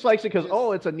Overkill. He just likes it because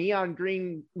it's a neon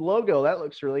green logo. That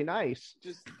looks really nice.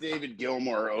 Just David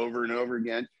Gilmour over and over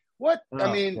again. What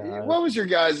what was your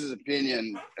guys'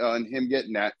 opinion on him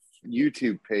getting that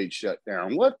YouTube page shut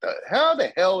down? How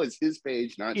the hell is his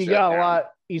page not shut down?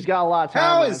 He's got a lot of time.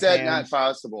 How is that not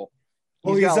possible?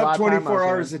 Well, he's up 24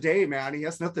 hours a day, man. He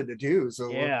has nothing to do.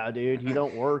 So yeah, dude, he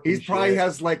don't work. He probably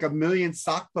has like 1 million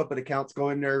sock puppet accounts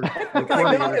going there.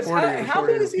 How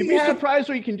does he? You'd be surprised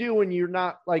what you can do when you're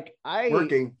not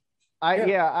working.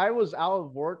 I was out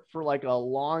of work for like a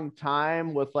long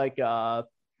time with like I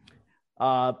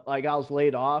was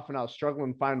laid off and I was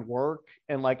struggling to find work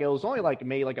and like it was only like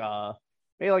maybe like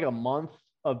a month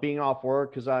of being off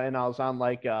work because I was on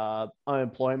like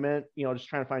unemployment, just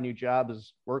trying to find a new job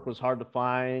as work was hard to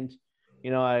find.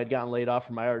 I had gotten laid off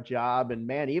from my other job and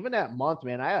man, even that month,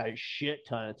 man, I had a shit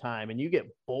ton of time and you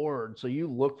get bored. So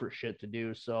you look for shit to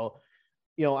do. So,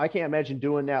 I can't imagine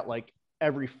doing that like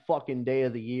every fucking day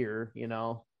of the year,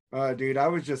 Dude, I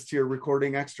was just here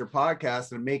recording extra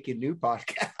podcasts and making new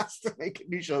podcasts, making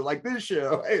new shows like this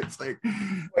show. It's like,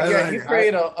 you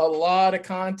create a lot of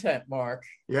content, Mark.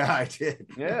 Yeah, I did.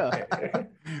 Yeah.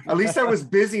 At least I was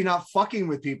busy not fucking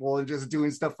with people and just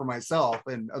doing stuff for myself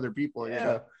and other people. Yeah. You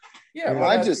know? Yeah. Well,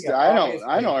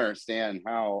 I don't understand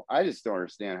how. I just don't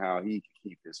understand how he can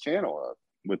keep his channel up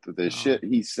with the shit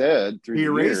he said through He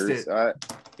the erased years.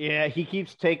 it.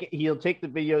 He'll take the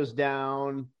videos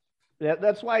down.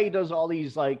 That's why he does all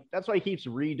these, like, that's why he keeps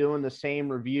redoing the same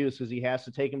reviews, because he has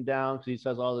to take them down because he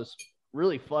says all this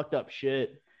really fucked up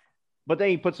shit. But then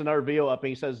he puts another video up and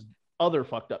he says other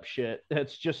fucked up shit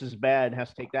that's just as bad and has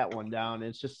to take that one down.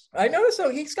 It's just, I noticed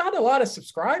though he's got a lot of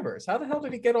subscribers. How the hell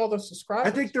did he get all those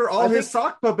subscribers? I think they're all his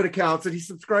sock puppet accounts that he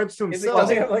subscribes to himself.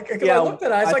 Does he have, like, Yeah, I looked at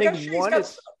it, I was I like, think oh, shit, he's one got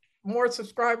is- more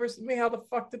subscribers than me. How the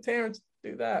fuck did Terrence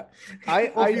do that?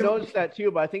 I noticed that too,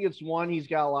 but I think it's one, he's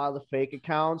got a lot of the fake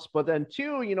accounts, but then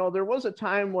two, there was a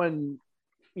time when,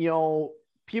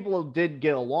 people did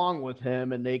get along with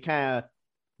him and they kind of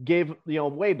gave,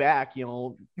 way back,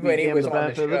 When he gave was him on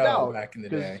the benefit of show back in the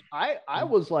day. I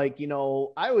was like,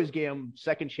 I always gave him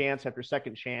second chance after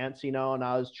second chance, and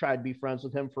I was trying to be friends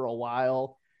with him for a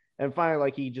while, and finally,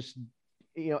 like, he just,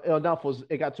 it got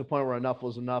to a point where enough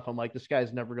was enough. I'm like, this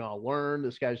guy's never gonna learn.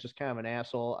 This guy's just kind of an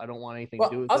asshole. I don't want anything to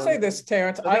do with I'll him. say this,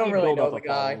 Terrence. I don't really know the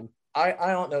guy. Following.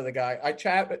 I don't know the guy. I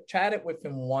chatted with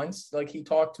him once. Like, he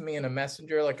talked to me in a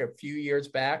messenger like a few years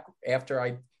back after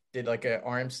I did like a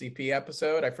RMCP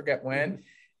episode. I forget when. Mm-hmm.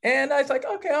 And I was like,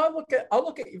 okay, I'll look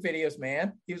at your videos,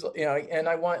 man. He was,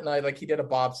 and he did a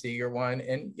Bob Seger one,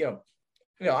 and I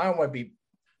don't want to be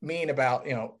mean about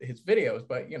his videos,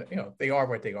 but they are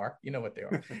what they are. You know what they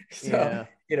are. So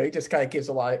he just kind of gives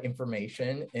a lot of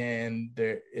information, and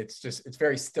it's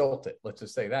very stilted. Let's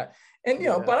just say that. And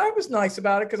but I was nice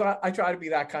about it because I try to be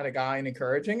that kind of guy and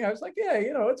encouraging. I was like, yeah,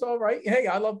 it's all right. Hey,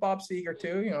 I love Bob Seger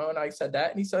too, and I said that,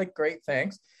 and he said, great,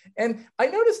 thanks. And I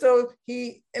noticed though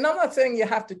and I'm not saying you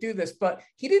have to do this, but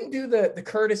he didn't do the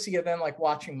courtesy of then like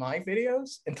watching my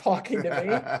videos and talking to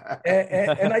me,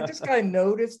 and I just kind of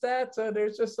noticed that. So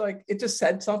there's just like, it just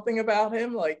said something about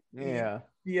him, like he's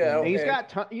got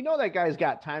time. That guy's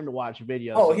got time to watch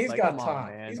videos. Oh, he's got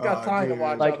time. Man. He's got time to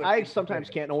watch. Like, I sometimes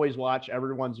can't always watch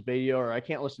everyone's video, or I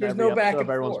can't listen to every episode of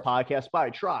everyone's podcast, but I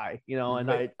try,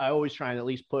 and I always try and at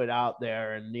least put it out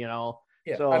there, and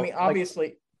So I mean,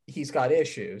 obviously he's got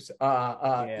issues,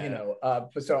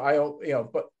 but so I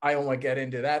don't, but I don't want to get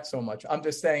into that so much. I'm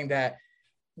just saying that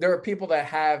there are people that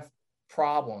have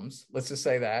problems. Let's just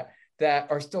say that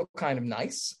are still kind of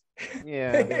nice.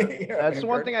 Yeah, that's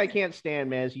one thing I can't stand,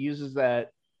 man. Is he uses that,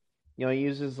 he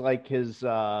uses like his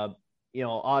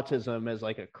autism as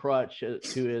like a crutch to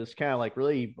his kind of like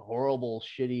really horrible,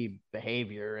 shitty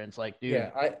behavior. And it's like,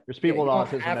 dude, there's people with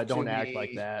autism that don't act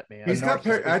like that, man. He's got.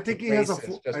 I think he has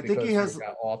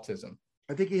autism.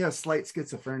 I think he has slight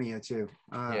schizophrenia too.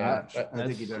 I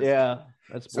think he does. Yeah,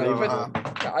 that's believable.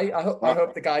 I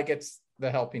hope the guy gets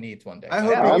the help he needs one day.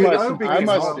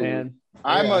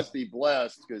 I must be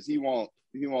blessed because he won't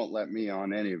let me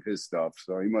on any of his stuff.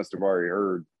 So he must have already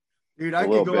heard. Dude, I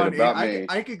could go on.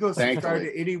 I could go subscribe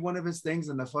to any one of his things,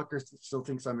 and the fucker still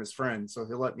thinks I'm his friend, so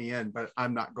he'll let me in. But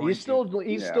I'm not going. He's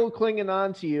still clinging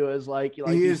on to you as like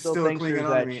he still thinks there's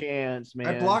that chance, man.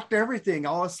 I blocked everything,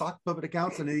 all his sock puppet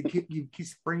accounts, and he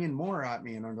keeps bringing more at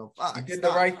me, and I go, "Fuck!" You did the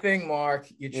right thing, Mark.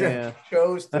 You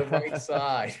chose the right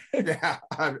side. Yeah.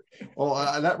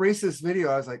 That racist video,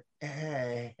 I was like,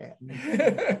 hey.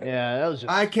 Yeah, that was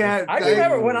just. I can't. I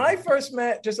remember when I first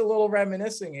met. Just a little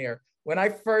reminiscing here. When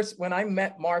I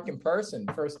met Mark in person,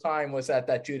 first time was at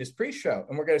that Judas Priest show,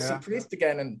 and we're going to see Priest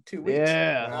again in 2 weeks.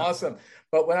 Yeah, awesome.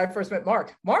 But when I first met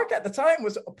Mark at the time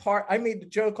was a part. I made the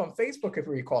joke on Facebook, if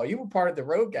you recall. You were part of the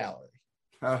Road Gallery.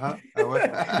 You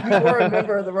were a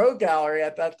member of the Road Gallery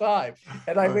at that time,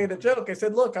 and I made a joke. I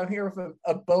said, "Look, I'm here with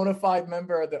a bona fide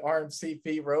member of the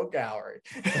RMCP Road Gallery."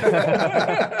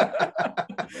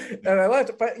 And I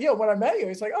left, but when I met you,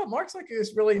 he's like, "Oh, Mark's like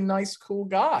this really nice, cool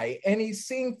guy, and he's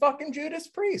seeing fucking Judas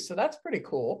Priest, so that's pretty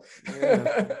cool."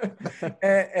 Yeah.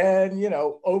 and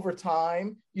over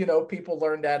time, people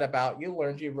learned that about you,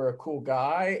 learned you were a cool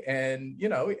guy, and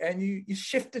you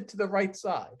shifted to the right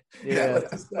side. Yeah,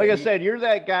 like I said, you're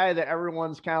that guy that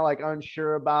everyone's kind of like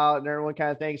unsure about, and everyone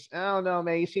kind of thinks, I don't know,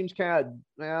 man, he seems kind of,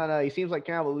 I don't know, he seems like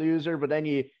kind of a loser, but then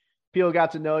people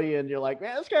got to know you, and you're like,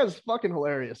 man, this guy's fucking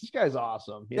hilarious. This guy's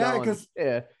awesome.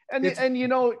 And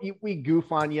we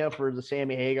goof on you for the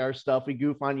Sammy Hagar stuff. We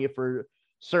goof on you for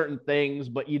certain things,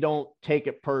 but you don't take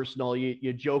it personal.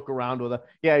 You joke around with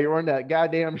yeah, you're wearing that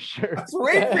goddamn shirt. I was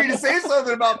waiting for you to say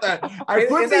something about that. I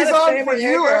put Is that these a on Sammy for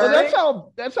you, Hagar Eric.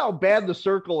 Well, that's how bad the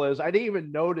circle is. I didn't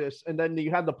even notice, and then you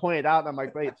had to point it out, and I'm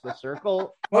like, wait, it's the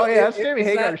circle. Well, Oh yeah, that's Sammy is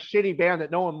Hagar's shitty band that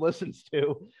no one listens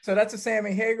to. So that's a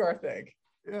Sammy Hagar thing.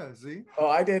 Yeah, see? Oh,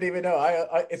 I didn't even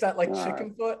know. Is that like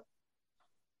Chicken Foot?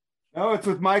 No, it's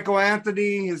with Michael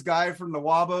Anthony, his guy from the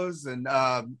Wabos, and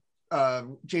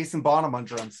Jason Bonham on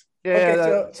drums.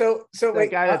 Yeah, okay, so the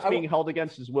wait, guy that's being held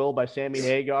against his will by Sammy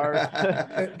Hagar.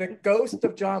 the ghost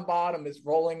of John Bonham is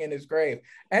rolling in his grave.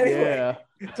 Anyway,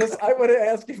 I want to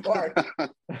ask you, Mark,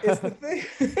 is the thing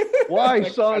why,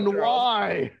 son?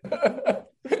 Why?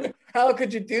 How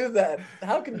could you do that?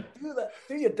 How can you do that?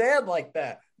 Do your dad like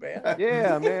that, man?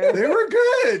 Yeah, man. They were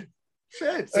good.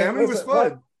 Shit, Sammy was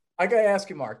fun. I gotta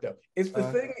ask you, Mark, though. Is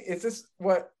this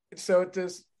what? So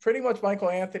does pretty much Michael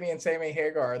Anthony and Sammy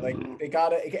Hagar, like they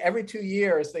gotta every 2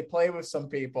 years they play with some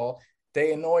people,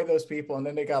 they annoy those people, and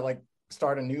then they got like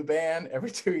start a new band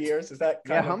every 2 years? Is that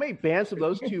how many bands have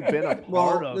those two been a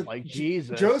part of? Like,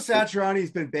 Jesus. Joe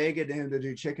Satriani's been begging him to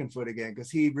do Chicken Foot again because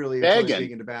he really enjoys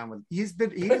being in the band with. He's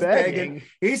begging.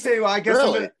 He's saying, "Well, I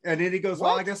guess," and then he goes,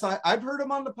 "Well, I guess I've heard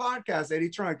him on the podcast, Eddie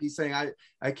Trunk. He's saying,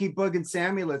 I keep bugging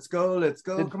Sammy. Let's go.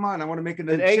 Come on, I want to make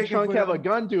another." Did A Trunk have a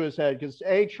gun to his head? Because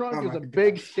A Trunk is a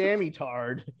big Sammy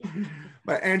tard.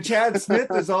 And Chad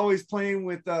Smith is always playing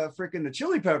with freaking the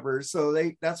Chili Peppers, so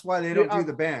that's why they don't do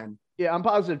the band. Yeah, I'm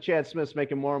positive Chad Smith's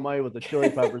making more money with the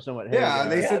Chili Peppers than what Hagar. Yeah,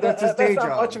 they said that's his day job. That's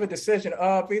not much of a decision.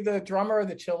 Be the drummer of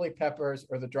the Chili Peppers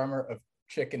or the drummer of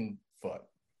Chicken Foot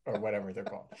or whatever they're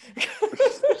called.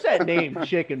 What's that name,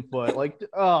 Chicken Foot? Like,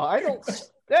 I don't.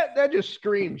 That just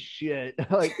screams shit.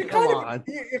 Like, come on.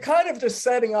 You're kind of just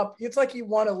setting up. It's like you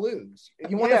want to lose.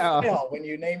 You want to fail when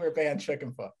you name your band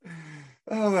Chicken Foot.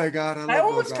 Oh my god, that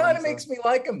almost kind of makes me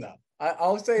like him though.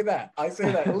 I'll say that.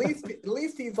 At least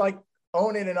he's like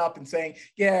owning it up and saying,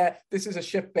 yeah, this is a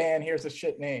shit band, here's a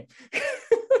shit name.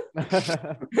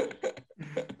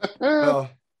 Well,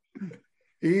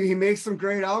 he makes some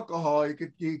great alcohol.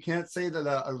 You can't say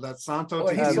that Santo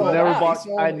tequila.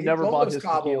 I never bought his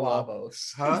tequila.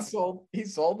 Huh? He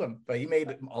sold them, but he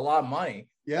made a lot of money.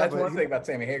 Yeah, that's one thing about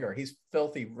Sammy Hagar. He's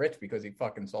filthy rich because he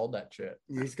fucking sold that shit.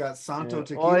 He's got Santo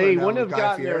tequila. Well, he wouldn't have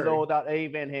gotten there though without Eddie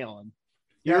Van Halen.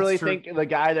 You really think the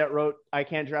guy that wrote "I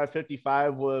Can't Drive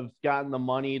 55" would have gotten the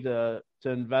money to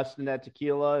invest in that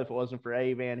tequila if it wasn't for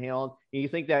Eddie Van Halen? And you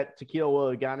think that tequila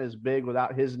would have gotten as big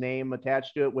without his name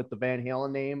attached to it, with the Van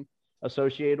Halen name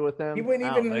associated with him? He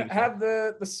wouldn't even have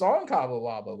the song Cabo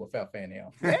Wabo without Van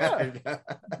Halen. Yeah,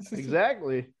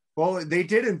 exactly. Well, they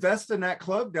did invest in that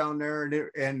club down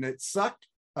there, and it sucked.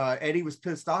 Eddie was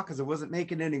pissed off because it wasn't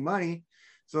making any money,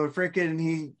 so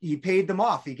freaking he paid them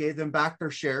off. He gave them back their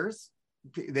shares.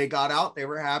 They got out, they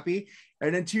were happy,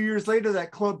 and then 2 years later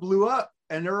that club blew up,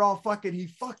 and they're all fucking, he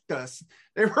fucked us.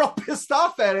 They were all pissed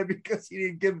off at him because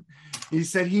he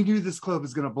said he knew this club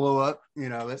was gonna blow up,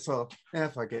 that's all.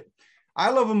 Fuck it.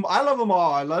 I love them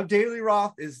all. I love Daily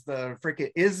Roth is Van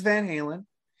Halen.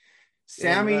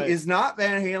 Sammy is not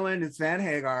Van Halen, it's Van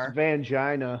Hagar.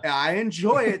 Vangina. I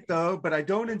enjoy it though, but I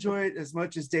don't enjoy it as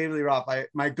much as Daily Roth.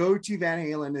 My go-to Van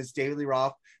Halen is Daily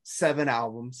Roth 7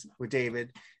 albums with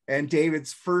David, and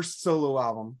David's first solo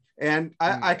album. And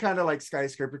I kind of like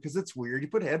Skyscraper because it's weird. You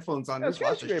put headphones on, there's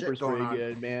lots of shit going on.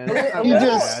 Good, man.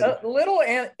 Little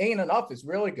Ain't Enough is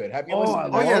really good. Have you listened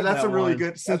to that? Oh yeah, that's a really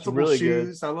good Sensible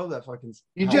Shoes. Good. I love that fucking.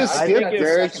 You just skipped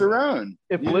Gary Cerrone.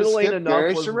 If Little Ain't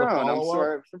Enough was the follow-up, I'm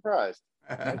sorry, I'm surprised.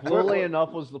 If Little Ain't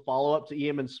Enough was the follow-up to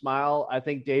Eam and Smile, I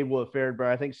think Dave would have fared better.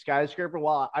 I think Skyscraper,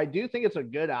 while I do think it's a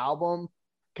good album,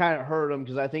 kind of hurt him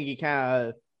because I think he kind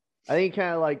of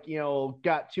like,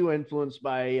 got too influenced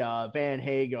by Van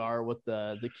Hagar with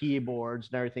the keyboards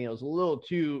and everything. It was a little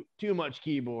too much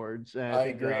keyboards. And I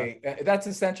agree. That's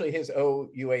essentially his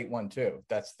OU812.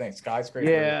 That's the thing. Skyscraper.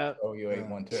 Yeah.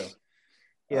 OU812.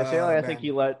 Yeah. So I think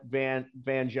he let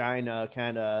Vangina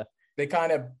kind of. They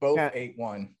kind of both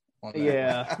 8-1.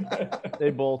 Yeah,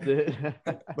 they both did.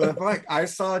 But I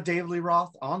saw David Lee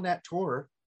Roth on that tour.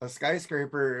 A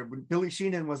Skyscraper. Billy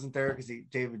Sheenan wasn't there because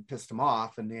David pissed him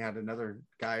off, and they had another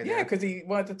guy. Yeah, because he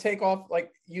wanted to take off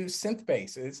use synth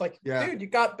bass. It's like, dude, you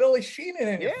got Billy Sheenan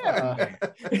in your fucking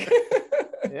band.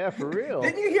 Yeah, for real.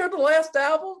 Didn't you hear the last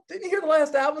album,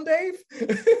 Dave?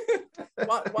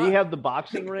 Why? Do you have the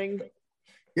boxing ring?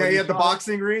 Yeah, he had the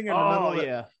boxing ring,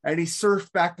 and and he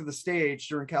surfed back to the stage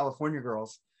during California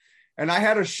Girls. And I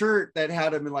had a shirt that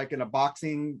had him in a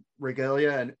boxing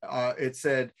regalia, and it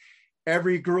said,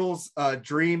 "Every girl's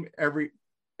dream,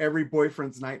 every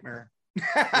boyfriend's nightmare."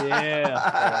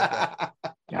 Yeah.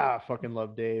 God, I fucking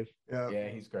love Dave. Yeah,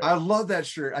 he's great. I love that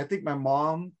shirt. I think my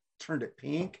mom turned it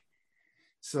pink.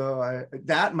 So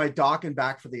my Doc and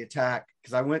Back for the Attack,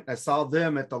 because I saw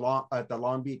them at the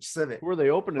Long Beach Civic. Who were they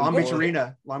opening? Long Beach for?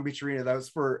 Arena. Long Beach Arena. That was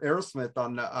for Aerosmith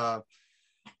on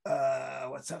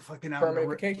what's that fucking album?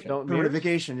 Permanent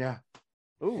Vacation. Yeah.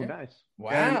 Oh, Yeah. nice.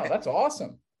 Wow, that's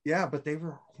awesome. Yeah, but they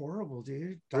were horrible,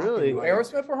 dude. Really?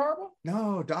 Aerosmith were horrible?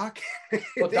 No, Doc.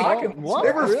 Well, Doc and what?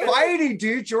 They were Really? fighting,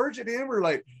 dude. George and him were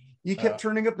like, he kept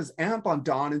turning up his amp on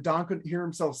Don, and Don couldn't hear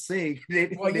himself sing.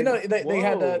 Well, they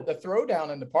had the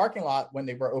throwdown in the parking lot when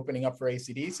they were opening up for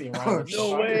AC/DC.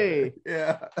 No way.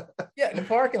 Yeah. Yeah, in the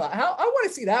parking lot. I want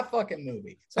to see that fucking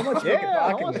movie. So much.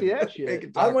 I want to see that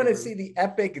shit. I want to see the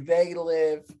epic They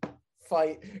Live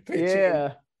fight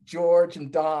between George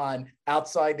and Don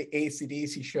outside the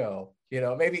AC/DC show. You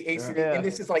know, maybe AC/DC, and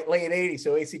this is like late 80s,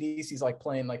 so AC/DC's like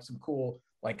playing like some cool,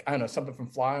 like, I don't know, something from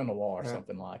Fly on the Wall or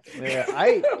something like. Yeah,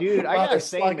 I gotta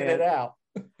say, man, it out.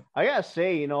 I gotta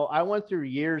say, you know, I went through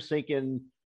years thinking,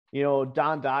 you know,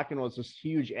 Don Dokken was this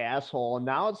huge asshole, and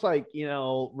now it's like, you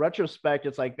know, retrospect,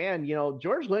 it's like, man, you know,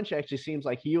 George Lynch actually seems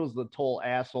like he was the total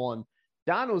asshole, and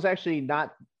Don was actually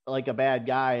not like a bad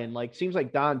guy, and like seems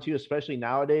like Don too, especially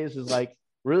nowadays, is like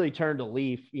really turned a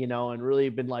leaf, you know, and really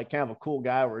been like kind of a cool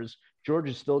guy, whereas George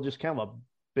is still just kind of a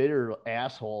bitter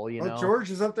asshole, you know. George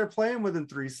is up there playing within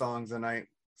 3 songs a night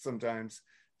sometimes.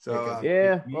 So well,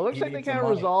 it looks like they kind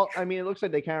of resolved. I mean, it looks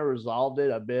like they kind of resolved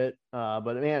it a bit.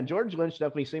 But man, George Lynch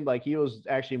definitely seemed like he was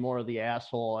actually more of the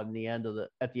asshole at the end of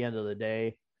the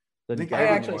day. I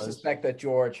actually suspect that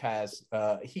George has.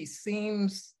 He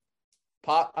seems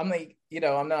pop. I'm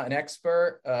not an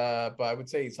expert, but I would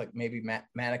say he's like maybe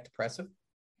manic depressive.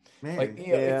 Maybe. Like,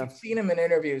 you know, if you've seen him in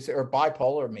interviews, or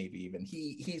bipolar, maybe even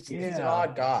he's an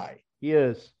odd guy. He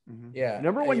is. Mm-hmm. Yeah.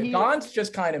 Remember when Don's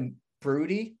just kind of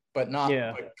broody, but not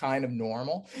but kind of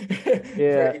normal.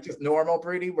 Yeah. Just normal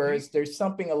broody, whereas there's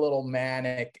something a little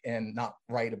manic and not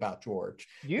right about George.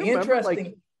 Do you remember,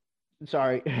 like,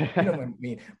 sorry. You know what I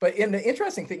mean? But in the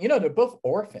interesting thing, you know, they're both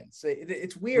orphans.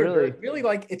 It's weird. Really? They're really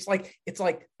like it's like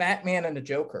Batman and the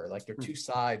Joker. Like they're two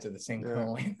sides of the same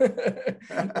coin.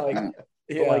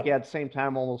 But like at the same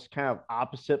time, almost kind of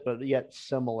opposite, but yet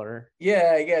similar.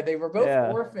 Yeah. They were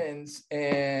both orphans,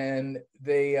 and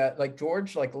they like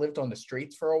George like lived on the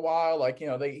streets for a while. Like, you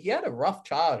know, he had a rough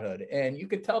childhood, and you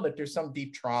could tell that there's some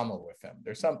deep trauma with him.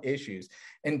 There's some issues,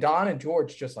 and Don and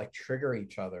George just like trigger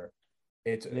each other.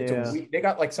 They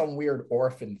got like some weird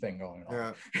orphan thing going on.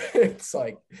 Yeah. it's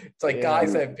like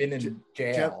guys that have been in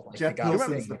jail. Jeff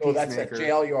Pilson's the peacemaker. That's a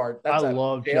jail yard. I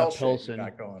love Jeff Pilson.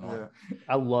 Going on.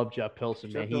 I love Jeff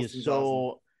Pilson, man. He's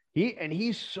so awesome.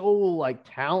 He's so like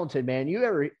talented, man.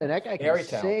 And that guy can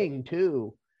sing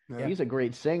too. Yeah. He's a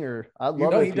great singer. I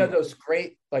love he does those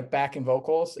great like backing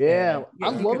vocals. Yeah, I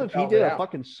love if he did a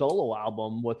fucking solo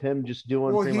album with him just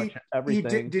doing pretty much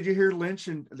everything. Did you hear Lynch?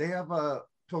 And they have a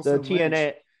Pilson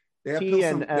TNA. They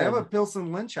have a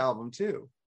Pilson Lynch album too.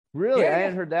 Really? I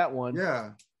hadn't heard that one.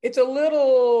 Yeah. It's a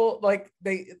little like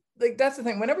that's the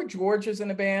thing. Whenever George is in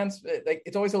the bands, like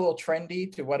it's always a little trendy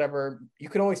to whatever. You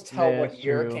could always tell what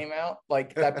year it came out.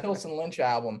 Like that Pilson Lynch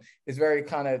album is very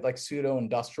kind of like pseudo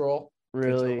industrial.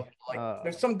 Really? Like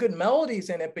there's some good melodies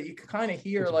in it, but you can kind of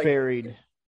hear like buried.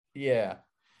 Yeah.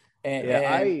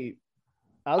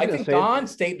 I think Don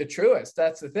stayed the truest.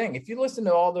 That's the thing. If you listen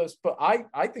to all those, but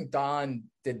I think Don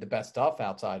did the best stuff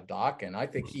outside of Dokken. I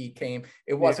think he came.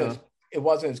 It wasn't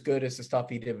as good as the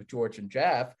stuff he did with George and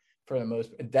Jeff for the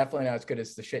most. Definitely not as good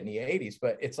as the shit in the '80s.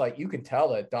 But it's like you can tell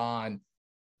that Don,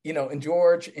 you know, and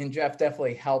George and Jeff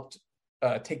definitely helped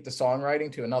take the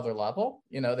songwriting to another level.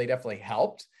 You know, they definitely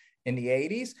helped in the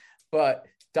 '80s. But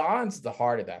Don's the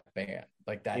heart of that band,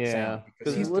 like that sound.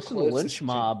 Because he's listen to Lynch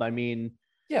Mob. I mean.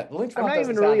 Yeah, I'm not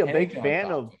even really a big fan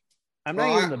of. I'm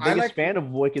not even the biggest fan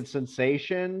of Wicked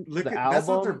Sensation. The album. That's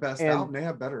not their best album. They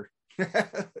have better.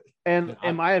 And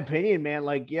in my opinion, man,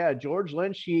 like George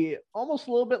Lynch, he almost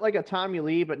a little bit like a Tommy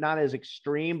Lee, but not as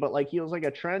extreme. But like he was like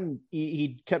a trend.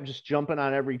 He kept just jumping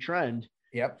on every trend.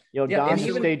 Yep. You know, Don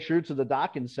just stayed true to the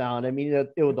Dokken sound. I mean,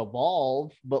 it would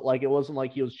evolve, but like it wasn't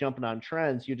like he was jumping on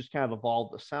trends. You just kind of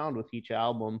evolved the sound with each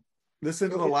album.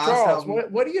 Listen to the last Charles,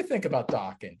 album. What do you think about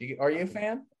Dokken? Are you a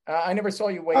fan? I never saw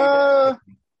you wait. I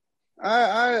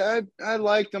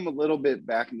liked them a little bit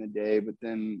back in the day, but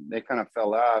then they kind of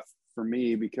fell off for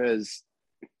me because,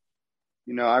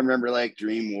 you know, I remember like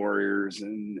Dream Warriors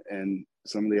and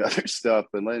some of the other stuff.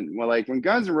 But like when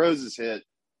Guns N' Roses hit,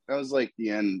 that was like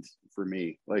the end for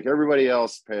me. Like everybody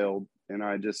else paled, and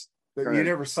I just. But you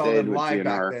never saw them live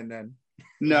back then.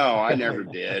 No, I never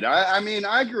did. I mean,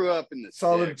 I grew up in the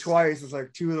Saw them sticks. twice. It's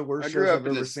like two of the worst I shows grew up I've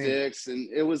in ever the seen. sticks, and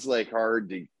it was like hard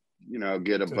to,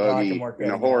 get a So Doc buggy and Mark and a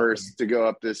getting out horse to go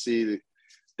up to see the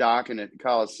Docking at the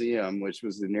Coliseum, which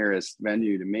was the nearest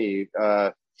venue to me.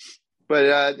 But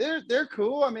they're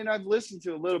cool. I mean, I've listened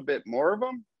to a little bit more of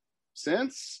them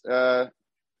since.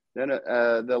 Then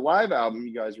the live album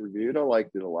you guys reviewed, I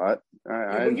liked it a lot.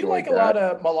 I When you like enjoyed a lot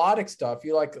that. of melodic stuff,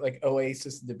 you like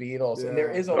Oasis, the Beatles, and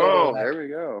there Yeah. is a little of that. There we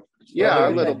go. a Yeah, a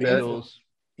little little bit. bit. Beatles.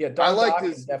 Yeah, I Don liked Dokken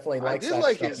his. definitely I likes did that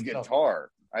like stuff his himself.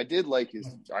 guitar. I did like his.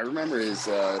 I remember his.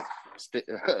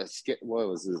 What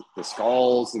was it? The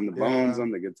skulls and the bones on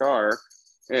the guitar.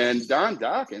 And Don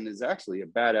Dokken is actually a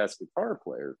badass guitar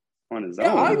player on his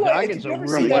Yeah, I own. like. Dokken's Did you a ever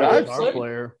really see what good that I've guitar seen.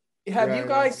 player. Have Yeah, you yeah.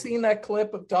 guys seen that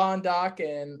clip of Don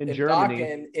Dokken In and Germany.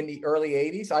 Dokken in the early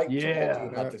 80s? I told you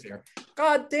about this here.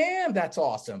 God damn, that's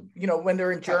awesome. When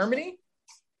they're in Germany.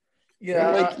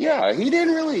 Yeah. He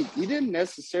didn't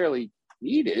necessarily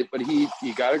need it, but he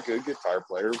got a good guitar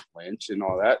player, Lynch and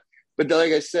all that. But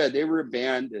like I said, they were a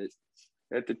band that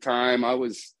at the time I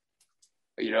was,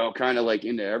 kind of like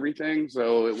into everything.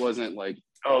 So it wasn't like,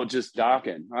 just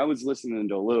Dokken. I was listening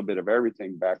to a little bit of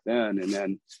everything back then. And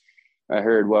then I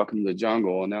heard Welcome to the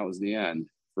Jungle, and that was the end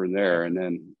from there. And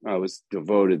then I was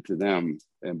devoted to them.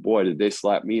 And boy, did they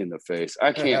slap me in the face.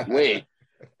 I can't wait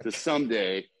to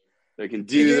someday they can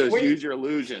do those Use Your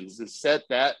Illusions and set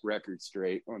that record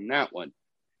straight on that one.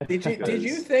 Did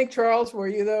you think, Charles, were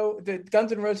you though, did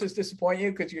Guns N' Roses disappoint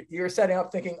you? Because you were setting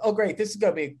up thinking, oh, great, this is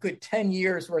going to be a good 10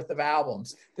 years worth of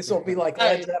albums. This will be like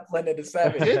Led Zeppelin in the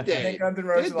 70s. Did they? And then Guns N'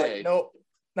 Roses like, nope,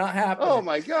 not happening. Oh,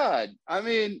 my God. I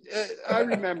mean, I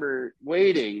remember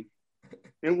waiting,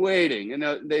 and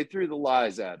they threw the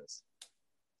lies at us.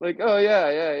 Like, oh,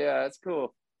 yeah, that's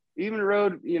cool. Even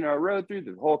rode through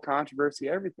the whole controversy,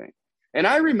 everything. And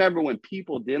I remember when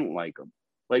people didn't like them.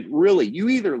 Like, really, you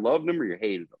either loved them or you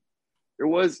hated them. There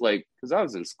was because I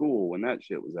was in school when that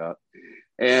shit was out.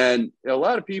 And a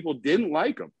lot of people didn't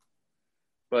like them.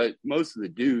 But most of the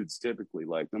dudes typically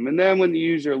liked them. And then when the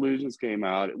Use Your Illusions came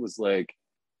out, it was like,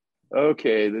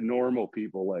 okay, the normal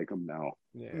people like them now.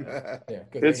 Yeah.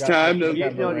 It's time to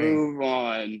move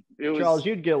on. Charles,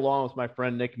 you'd get along with my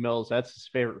friend Nick Mills. That's his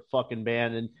favorite fucking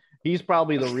band. And he's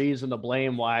probably the reason to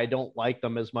blame why I don't like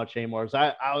them as much anymore.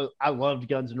 I loved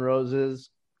Guns N' Roses.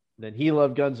 Then he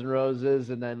loved Guns N'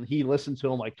 Roses, and then he listened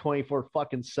to him like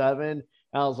 24/7.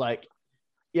 I was like,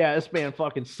 yeah, this band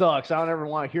fucking sucks. I don't ever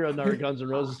want to hear another Guns N'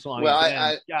 Roses song. Well,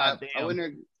 again.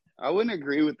 I wouldn't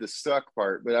agree with the suck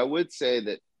part, but I would say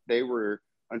that they were,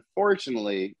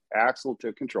 unfortunately, Axl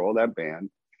took control of that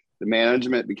band. The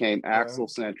management became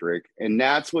Axl-centric, and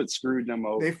that's what screwed them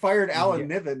over. They fired Alan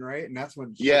Niven, right? And that's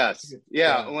when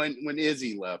when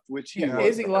Izzy left, which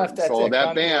Izzy left, that's it.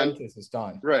 That band is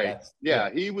done. Right.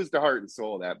 He was the heart and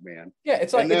soul of that band. Yeah,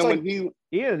 it's like, when he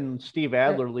and Steve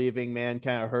Adler leaving, man,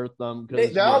 kind of hurt them.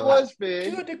 That was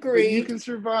big. To a degree. You can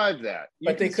survive that.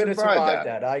 But they could have survived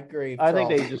that. I agree. I think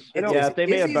they just, if they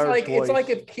made a better choice. It's like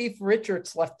if Keith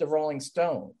Richards left the Rolling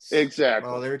Stones.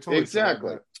 Exactly. Oh, they were totally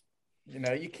exactly.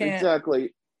 You can't.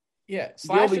 Exactly. Yeah,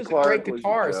 Slash is a great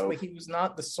guitarist, but he was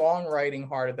not the songwriting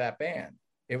heart of that band.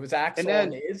 It was Axl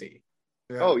and Izzy.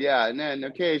 Yeah. Oh yeah, and then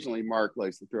occasionally Mark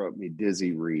likes to throw at me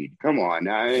Dizzy Reed. Come on,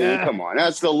 come on,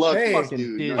 that's the luckiest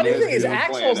dude. Funny thing is,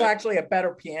 Axl's actually a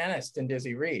better pianist than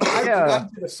Dizzy Reed.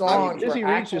 The song Dizzy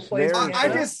Reed's just there. I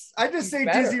just say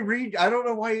better. Dizzy Reed. I don't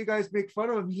know why you guys make fun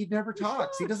of him. He never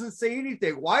talks. He doesn't say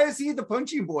anything. Why is he the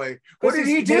punching boy? What did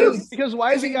he do? Because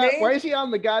why is he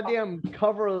on the goddamn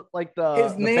cover, like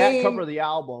the back cover of the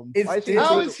album?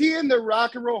 How is he in the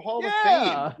Rock and Roll Hall of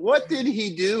Fame? What did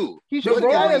he do? He's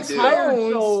just hired.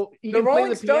 So the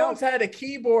Rolling Stones had a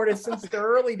keyboardist since the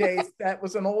early days that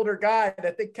was an older guy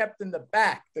that they kept in the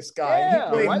back. This guy,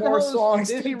 he played more songs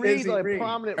than Dizzy Reed.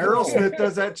 Aerosmith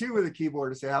does that too with a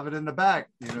keyboardist. They have it in the back,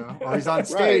 or he's on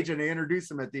stage and they introduce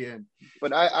him at the end.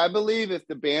 But I believe if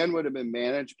the band would have been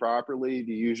managed properly,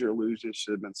 the Use Your Illusions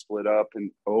should have been split up and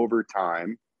over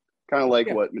time, kind of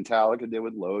like what Metallica did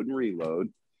with Load and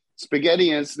Reload.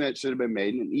 Spaghetti Incident should have been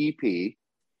made in an EP.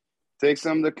 Take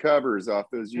some of the covers off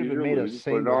those Use Your Illusions,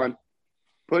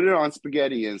 put it on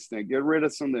Spaghetti Instinct. Get rid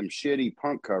of some of them shitty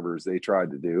punk covers they tried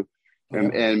to do,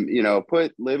 and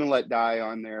put Live and Let Die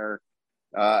on there.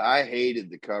 I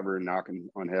hated the cover Knocking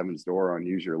on Heaven's Door on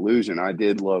Use Your Illusion. I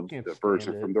did love the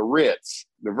version from the Ritz.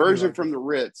 The version from the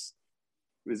Ritz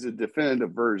was a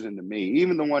definitive version to me.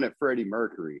 Even the one at Freddie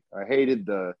Mercury. I hated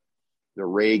the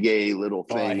reggae little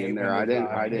thing in there. I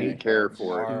didn't care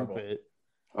for it.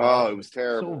 Oh, it was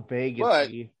terrible. So vague. But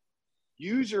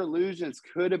Use Your Illusions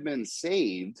could have been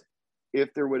saved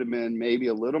if there would have been maybe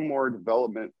a little more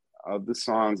development of the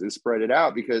songs and spread it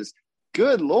out, because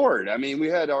good Lord, I mean, we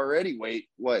had already 4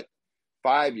 or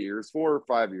 5 years,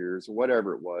 or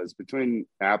whatever it was, between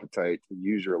Appetite to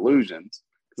Use Your Illusions,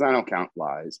 because I don't count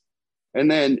Lies, and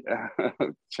then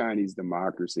Chinese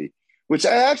Democracy, which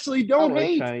I actually don't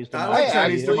hate. Chinese I Democracy. like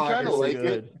Chinese kind of like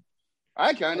Democracy. it.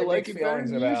 I kind of like it better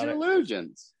than Use Your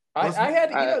Illusions. I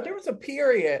had, there was a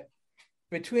period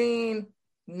between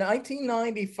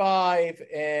 1995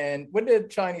 and when did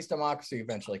Chinese Democracy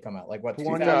eventually come out? Like what,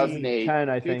 2008?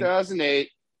 2008.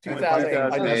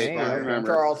 2008. I remember.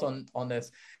 Charles on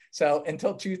this. So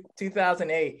until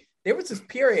 2008, there was this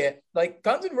period, like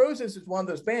Guns N' Roses is one of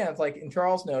those bands, like in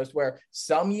Charles knows, where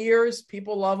some years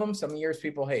people love them, some years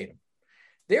people hate them.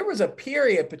 There was a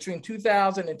period between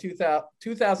 2000 and 2000,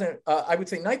 I would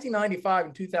say 1995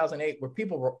 and 2008, where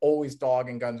people were always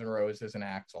dogging Guns N' Roses and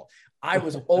Axl. I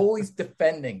was always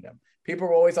defending them. People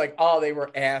were always like, oh, they were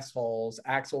assholes.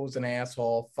 Axl was an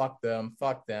asshole. Fuck them.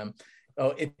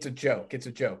 Oh, it's a joke. It's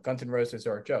a joke. Guns N' Roses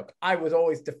are a joke. I was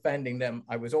always defending them.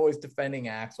 I was always defending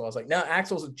Axl. I was like, no,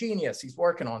 Axl's a genius. He's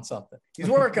working on something. He's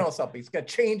got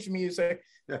to change music,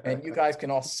 and you guys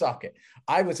can all suck it.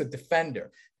 I was a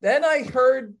defender. Then I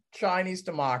heard Chinese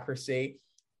Democracy,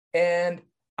 and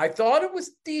I thought it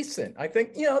was decent. I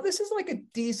think, this is like a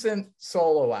decent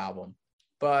solo album,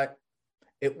 but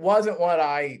it wasn't what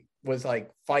I was like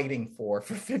fighting for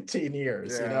 15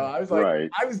 years. I was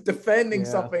like, I was defending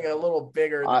something a little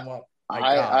bigger than what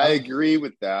I agree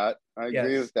with that. I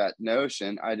agree with that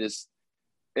notion.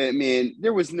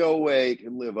 There was no way it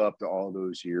could live up to all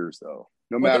those years, though.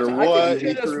 No matter what. I think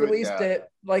he just released it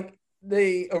like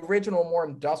the original, more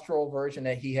industrial version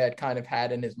that he had kind of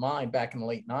had in his mind back in the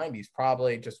late 90s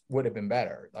probably just would have been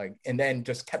better. Like, and then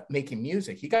just kept making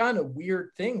music. He got in a weird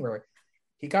thing where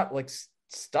he got like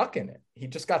stuck in it. He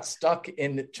just got stuck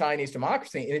in Chinese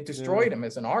Democracy, and it destroyed him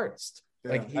as an artist.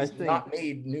 Yeah. Like, he's not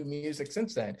made new music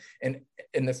since then. And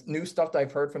this new stuff that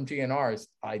I've heard from GNR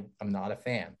I'm not a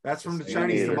fan. That's from the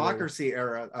Chinese Democracy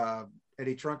era.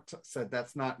 Eddie Trunk said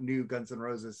that's not new Guns N'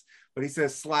 Roses, but he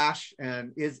says Slash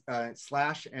and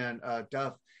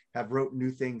Duff have wrote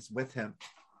new things with him.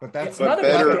 But that's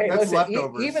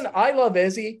leftovers. Even I love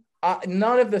Izzy.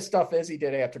 None of the stuff Izzy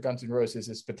did after Guns N' Roses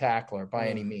is spectacular by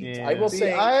any means. Yeah. I will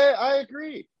say I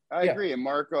agree. I agree. And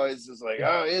Mark always is like,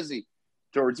 oh, Izzy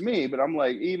towards me, but I'm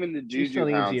like, even the Juju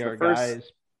Hounds,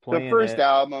 the first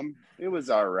album, it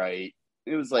was all right.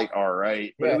 It was like all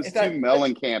right, but it was too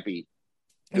melon campy.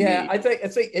 Yeah, I'd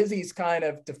say Izzy's kind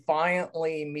of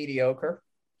defiantly mediocre.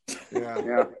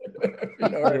 Yeah.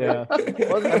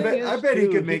 Well, I bet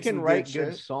he can write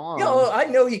good songs. I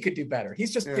know he could do better.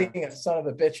 He's just being a son of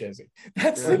a bitch, Izzy.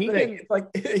 That's the thing. It's like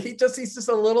he's just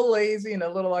a little lazy and a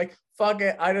little like, fuck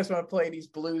it, I just want to play these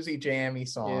bluesy, jammy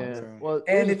songs. Yeah. Well,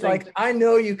 and it's like, I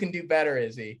know you can do better,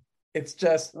 Izzy. It's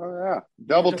just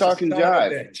double talk and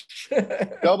jive.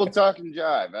 Double talk and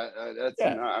jive.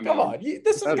 Come on,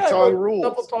 this is a guy who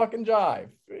double talk and jive.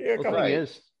 Yeah, the thing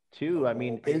is, too,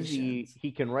 Izzy,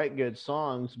 he can write good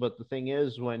songs, but the thing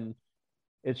is, when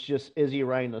it's just Izzy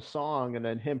writing a song and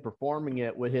then him performing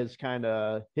it with his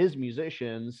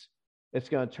musicians, it's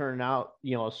going to turn out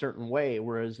a certain way.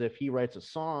 Whereas if he writes a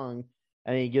song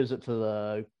and he gives it to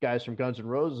the guys from Guns N'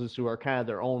 Roses, who are kind of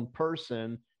their own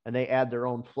person, and they add their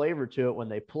own flavor to it when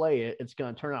they play it, it's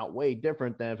going to turn out way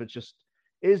different than if it's just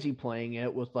Izzy playing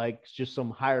it with like just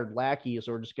some hired lackeys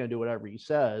or just going to do whatever he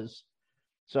says.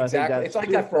 So exactly. I think it's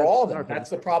like that for all of them. That's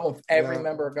the problem with every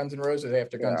member of Guns N' Roses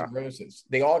after Guns N' Roses.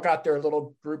 They all got their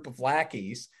little group of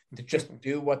lackeys to just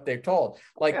do what they're told.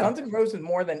 Like Guns N' Roses,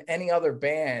 more than any other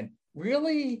band,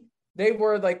 really, they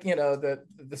were like, the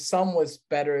sum was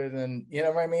better than,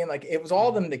 what I mean? Like, it was all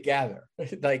of them together.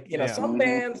 Like, some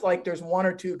bands, like, there's one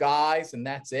or two guys and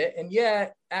that's it. And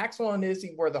Axl and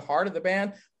Izzy were the heart of the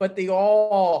band, but they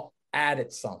all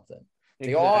added something.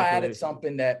 They all added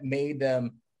something that made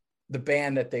them the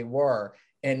band that they were.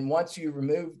 And once you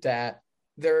remove that,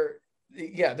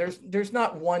 there's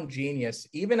not one genius.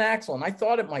 Even Axl, and I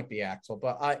thought it might be Axl,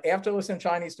 but after listening to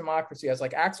Chinese Democracy, I was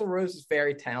like, Axl Rose is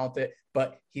very talented,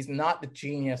 but he's not the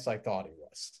genius I thought he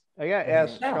was. I got to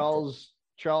ask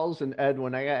Charles and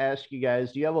Edwin, I got to ask you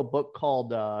guys, do you have a book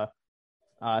called, I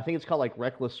think it's called like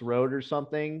Reckless Road or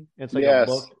something? It's like a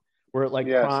book where it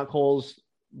chronicles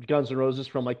Guns N' Roses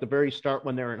from like the very start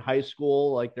when they're in high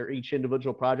school, like their each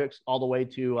individual projects, all the way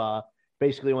to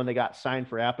basically when they got signed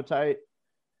for Appetite.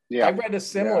 Yeah, I read a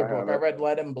similar book. I read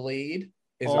Let Him Bleed.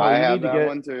 I have that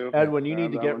one too. Edwin, you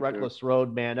need to get Reckless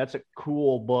Road, man. That's a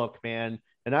cool book, man.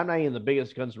 And I'm not even the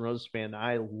biggest Guns N' Roses fan.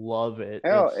 I love it.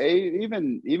 Hell,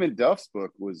 even Duff's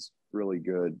book was really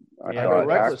good. I Yeah, thought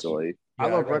Reckless- actually. I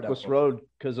Yeah, love read that Reckless book. Road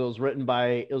because it was written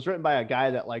by a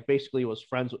guy that like basically was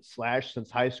friends with Slash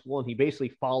since high school, and he basically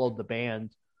followed the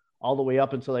band all the way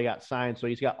up until they got signed. So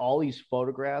he's got all these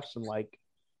photographs and like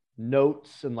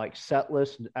notes and like set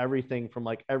lists and everything from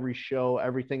like every show,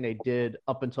 everything they did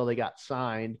up until they got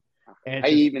signed. And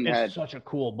it's such a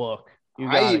cool book.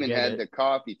 I even had the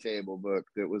coffee table book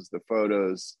that was the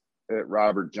photos that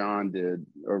Robert John did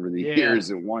over the years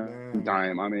at one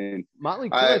time. I mean, Motley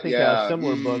Crue, I think, had a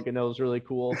similar book, and it was really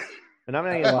cool. And I'm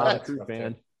not even a Motley Crue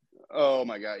fan. Oh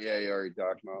my God! Yeah, you already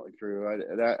talked Motley Crue.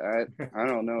 I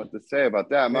don't know what to say about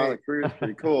that. Motley Crue is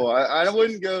pretty cool. I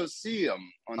wouldn't go see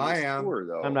them on this tour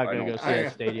though. I'm not going to go see a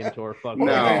stadium tour. Fuck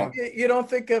no. You don't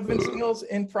think Vince Neil's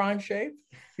in prime shape?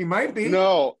 He might be.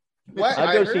 No.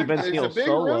 I'd go see Vince Neil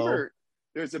solo.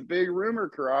 There's a big rumor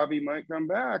Karabi might come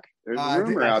back. There's a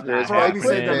rumor out there. Karabi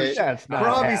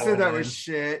said that was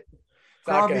shit.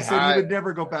 Karabi said he would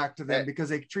never go back to them because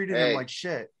they treated him like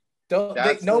shit.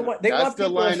 That's the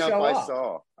lineup I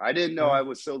saw. I didn't know I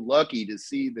was so lucky to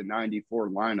see the '94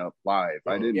 lineup live.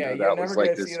 I didn't know that was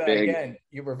like this big. Again.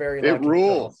 You were very lucky. It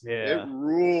ruled. Yeah. It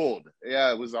ruled.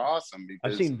 Yeah, it was awesome.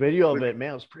 I've seen video of it.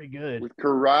 Man, it was pretty good. With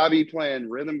Karabi playing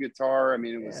rhythm guitar, I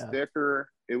mean, it was thicker.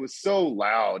 It was so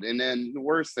loud. And then the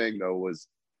worst thing though was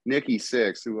Nikki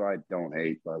Sixx, who I don't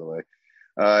hate, by the way.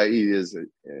 He is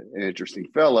an interesting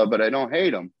fella, but I don't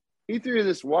hate him. He threw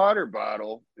this water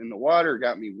bottle and the water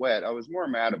got me wet. I was more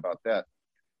mad about that.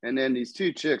 And then these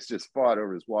two chicks just fought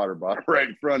over his water bottle right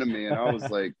in front of me. And I was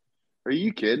like, are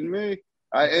you kidding me?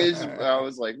 I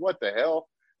was like, what the hell?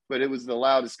 But it was the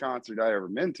loudest concert I ever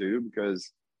been to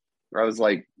because I was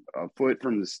like a foot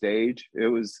from the stage. It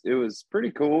was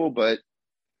pretty cool, but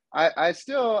I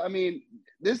mean,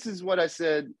 this is what I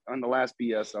said on the last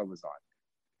BS I was on.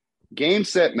 Game,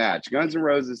 set, match. Guns N'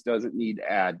 Roses doesn't need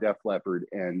to add Def Leppard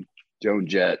and Joan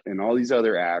Jett and all these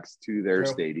other acts to their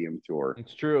stadium tour.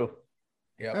 It's true.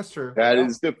 Yeah, that's true. That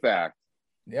is the fact.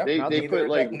 Yeah, they put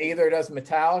like neither does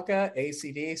Metallica,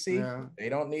 AC/DC. Yeah. They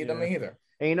don't need them either.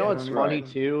 And you know what's funny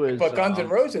too is, but Guns N'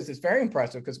 Roses is very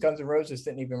impressive because Guns N' Roses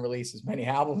didn't even release as many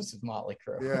albums as Motley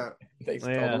Crue. Yeah, they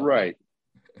still right.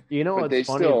 You know, but what's they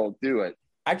funny? Still do it.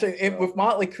 Actually, with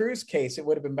Motley Crue's case, it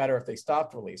would have been better if they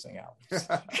stopped releasing albums.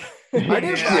 I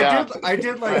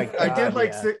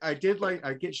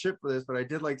get shit for this, but I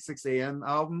did like 6 a.m.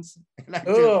 albums, and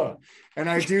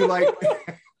I do like.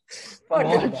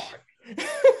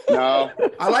 No,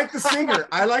 I like the singer.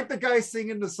 I like the guy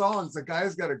singing the songs. The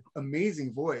guy's got an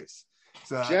amazing voice.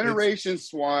 So Generation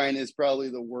Swine is probably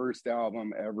the worst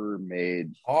album ever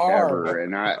made ever,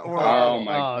 and oh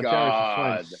my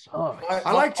god,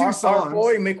 I like two songs. Our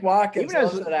boy Mick Watkins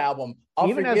loves that album.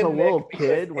 Even as a little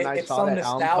kid, when I saw that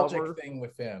album nostalgic cover, thing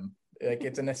with him. Like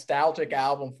it's a nostalgic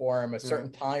album for him, a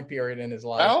certain time period in his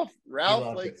life.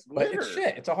 Ralph likes Glitter. But it's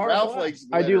shit. It's a hard Ralph likes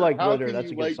Glitter. I do like How Glitter.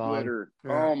 That's a good song. Glitter?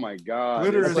 Yeah. Oh my god,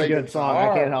 Glitter is a good song.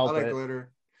 I can't help it.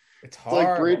 Glitter. It's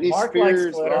hard. It's like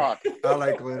Britney Spears rock. I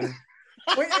like Glitter.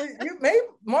 Wait,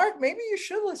 Mark, maybe you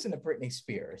should listen to Britney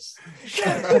Spears.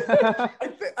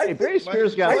 Britney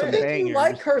Spears got some bangers. You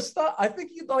like her stuff. I think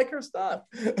you'd like her stuff.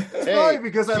 It's probably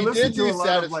because I listen to a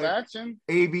lot of like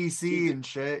ABC and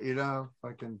shit, you know.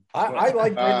 Fucking. I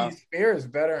like Britney Spears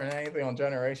better than anything on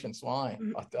Generation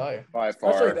Swine. I'll tell you. By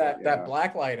far, especially that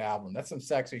Blacklight album. That's some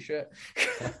sexy shit.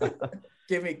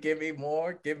 Give me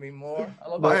more. Give me more.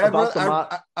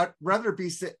 I'd rather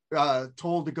be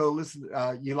told to go listen.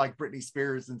 You like Britney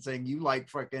Spears than saying you like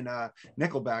fucking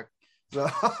Nickelback. So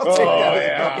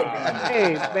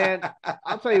Hey man,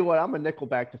 I'll tell you what. I'm a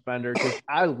Nickelback defender because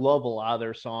I love a lot of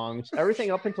their songs.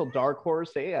 Everything up until Dark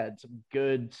Horse, they had some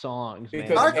good songs. Man.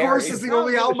 Dark Horse is the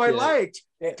only album I liked.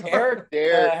 Eric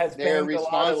they're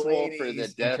responsible for the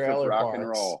death of rock and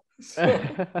roll.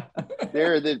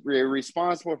 They're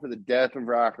responsible for the death of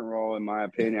rock and roll, in my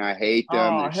opinion. I hate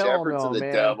them. They're shepherds of the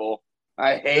devil.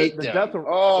 I hate them. Death of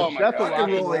rock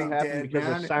and roll happened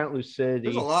because of Silent Lucidity.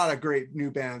 There's a lot of great new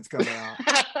bands coming out.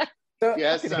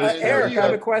 Yes, Eric, I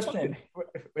have a question.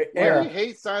 Eric, you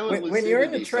hate Silent Lucidity when you're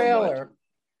in the trailer.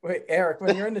 So wait, Eric,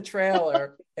 when you're in the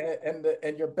trailer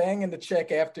and you're banging the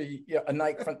chick after a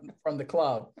night from the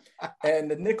club,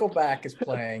 and the Nickelback is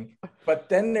playing, but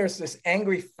then there's this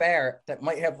angry ferret that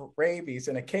might have rabies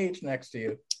in a cage next to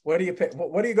you. What do you pick?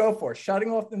 What do you go for?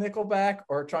 Shutting off the Nickelback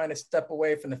or trying to step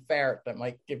away from the ferret that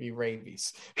might give you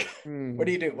rabies? What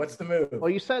do you do? What's the move?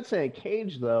 Well, you said it's in a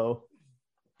cage though.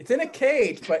 It's in a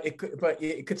cage, but it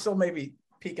could still maybe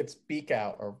peek its beak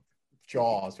out or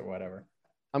jaws or whatever.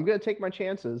 I'm gonna take my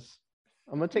chances.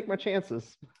 With the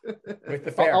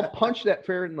ferret. I'll punch that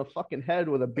ferret in the fucking head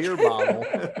with a beer bottle.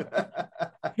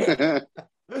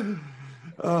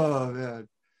 Oh man.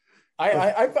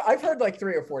 I've heard like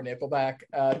 3 or 4 Nickelback.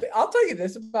 I'll tell you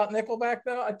this about Nickelback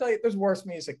though. I tell you, there's worse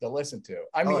music to listen to.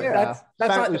 I mean, that's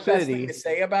not the best thing to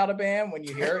say about a band when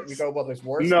you hear it. You go, well, there's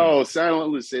worse. No, music. Silent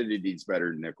Lucidity is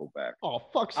better than Nickelback. Oh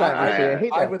fuck, Silent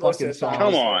Lucidity! I hate that fucking song.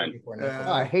 Come on,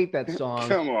 I hate that song.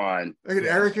 Come on,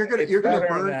 Eric, you're gonna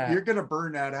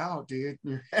burn that out, dude.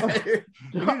 You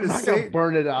need to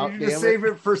burn it out. You need to save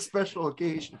it for special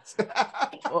occasions.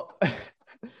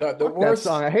 The worst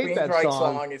song. I hate that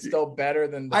song is still better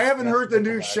than. I haven't heard the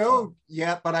new show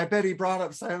yet, but I bet he brought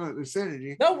up Silent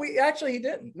Lucidity. No, he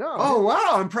didn't. No. Oh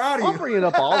wow, I'm proud of you. I'll bring it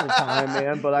up all the time,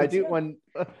 man. But I do when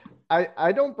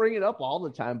I don't bring it up all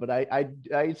the time, but I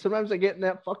sometimes I get in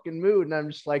that fucking mood and I'm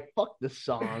just like, fuck this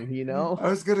song, you know.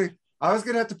 I was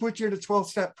gonna have to put you in a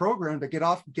 12-step program to get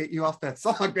you off that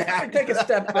song. Take a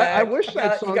step back. I wish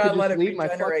that song could just leave my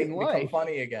fucking life.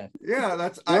 Funny again. Yeah,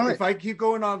 if I keep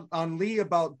going on Lee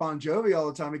about Bon Jovi all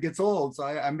the time, it gets old. So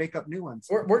I make up new ones.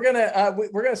 We're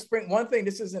gonna spring one thing.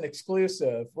 This is an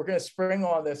exclusive. We're gonna spring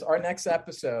on this our next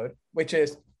episode, which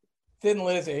is Thin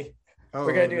Lizzy. Oh,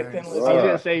 we're gonna do a Thin Lizzy. I was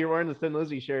gonna say you're wearing the Thin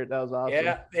Lizzy shirt. That was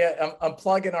awesome. Yeah. I'm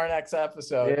plugging our next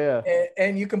episode. Yeah,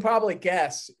 and you can probably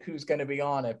guess who's going to be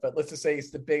on it. But let's just say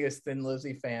he's the biggest Thin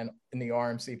Lizzy fan in the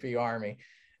RMCP Army,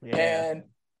 and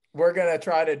we're gonna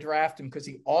try to draft him because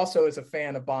he also is a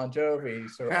fan of Bon Jovi.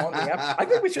 So on the I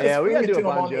think we should spring it to him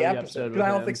on the episode because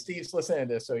I don't think Steve's listening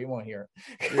to this, so he won't hear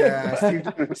it.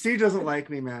 Yeah, Steve doesn't like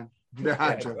me, man. But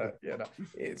on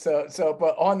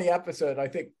the episode, I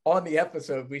think on the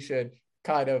episode we should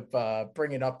kind of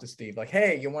bring it up to Steve, like,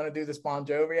 hey, you want to do this Bon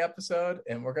Jovi episode?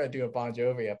 And we're gonna do a Bon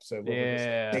Jovi episode where we're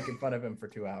just making fun of him for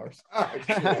 2 hours.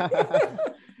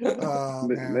 But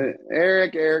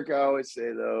Eric, I always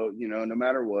say though, no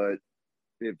matter what,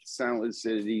 if Silent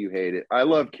Lucidity, you hate it. I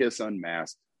love Kiss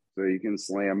Unmasked, so you can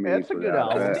slam me. That's a good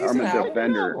album. I'm a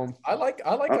defender. I like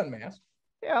Unmasked.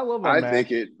 Yeah, I love Unmasked. I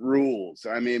think it rules.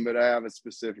 I mean, but I have a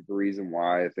specific reason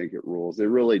why I think it rules. It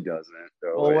really doesn't,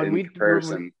 though. Well,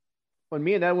 when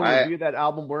me and Edwin review that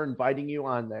album, we're inviting you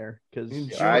on there because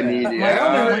I need it. I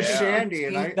only heard Shandy,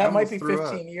 and that might be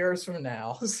 15 years from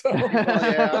now. So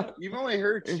you've only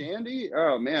heard Shandy.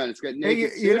 Oh man, it's got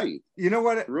Naked City. You know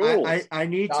what? Rules. I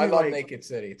need to. I love Naked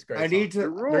City. It's great. I need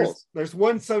to. There's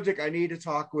one subject I need to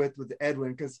talk with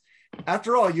Edwin because,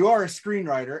 after all, you are a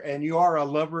screenwriter and you are a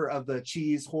lover of the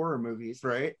cheese horror movies,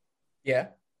 right? Yeah.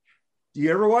 Do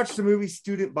you ever watch the movie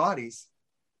Student Bodies?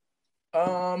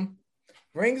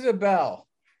 Rings a bell.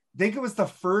 I think it was the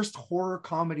first horror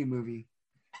comedy movie.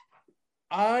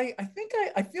 I think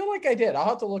I feel like I did. I'll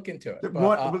have to look into it.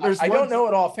 I don't know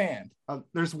it offhand.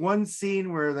 There's one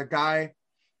scene where the guy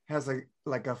has a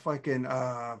fucking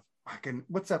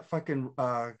what's that fucking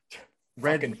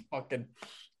red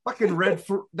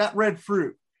fruit, that red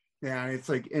fruit. Yeah, it's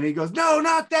like, and he goes, no,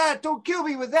 not that. Don't kill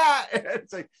me with that. And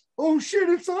it's like, oh shit,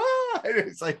 it's on.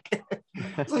 It's like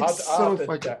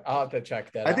I'll have to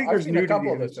check that. I think there's a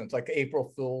couple of those ones, like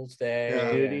April Fool's Day.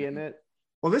 Yeah. Nudity in it.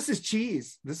 Well, this is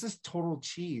cheese. This is total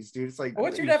cheese, dude. It's like,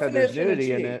 what's your definition of cheese?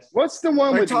 In it? What's the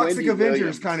one like with Toxic Wendy Avengers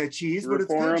Williams? Kind of cheese, but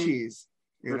it's good cheese.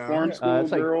 Reform School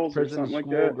Girls or something like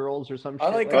that. Girls or some shit.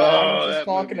 I like. I was just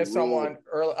talking to someone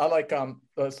early. I like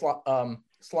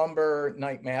Slumber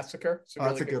Night Massacre. It's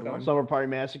that's a good one. Slumber Party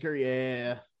Massacre.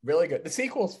 Yeah, really good. The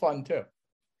sequel's fun too.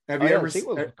 Have you ever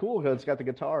seen it? Cool because it's got the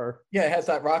guitar. Yeah, it has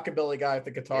that rockabilly guy with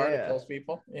the guitar that kills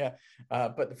people. Yeah,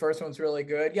 but the first one's really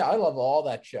good. Yeah, I love all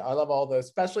that shit. I love all those,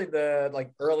 especially the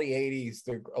early '80s.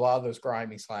 A lot of those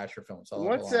grimy slasher films.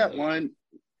 What's that one?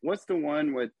 What's the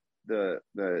one with the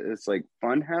it's like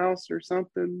Funhouse or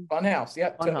something? Funhouse,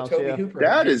 yeah. Toby Hooper.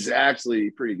 That is actually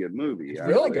a pretty good movie. It's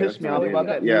really good. Pissed me off about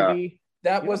that movie.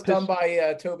 That was done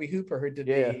by Toby Hooper, who did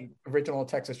the original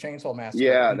Texas Chainsaw Massacre.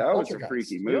 Yeah, that was a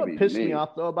freaky movie. You know what pissed me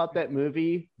off though about that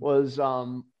movie was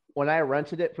when I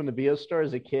rented it from the video store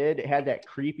as a kid, it had that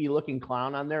creepy looking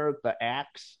clown on there with the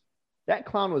axe. That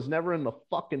clown was never in the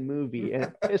fucking movie, and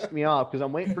it pissed me off because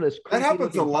I'm waiting for this. That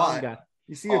happens a lot.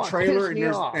 You see a trailer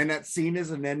and that scene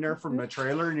isn't in there from the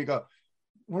trailer, and you go,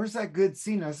 "Where's that good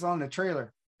scene I saw in the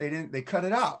trailer?" They cut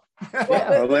it out.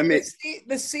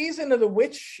 The season of the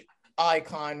witch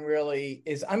icon really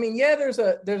is. I mean, yeah, there's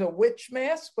a witch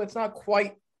mask, but it's not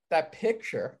quite that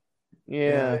picture.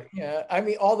 Yeah. I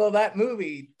mean, although that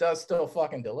movie does still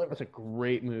fucking deliver. That's a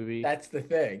great movie. That's the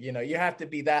thing. You have to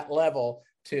be that level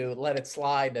to let it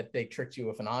slide that they tricked you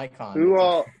with an icon. Who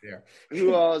all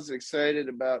is excited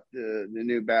about the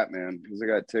new Batman? Because I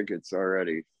got tickets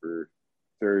already for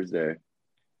Thursday.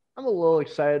 I'm a little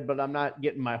excited, but I'm not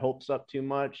getting my hopes up too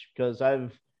much because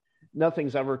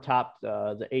nothing's ever topped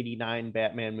the '89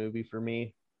 Batman movie for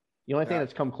me. The only thing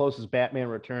that's come close is Batman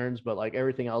Returns, but like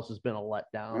everything else has been a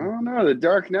letdown. I don't know. The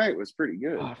Dark Knight was pretty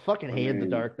good. Oh, I fucking hated The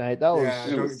Dark Knight. That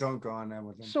was don't go on that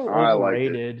with him. So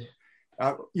overrated.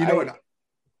 You know what?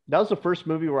 That was the first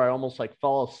movie where I almost like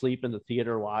fell asleep in the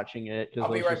theater watching it.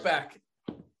 I'll be right back.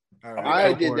 All right.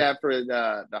 I did that for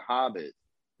the Hobbit.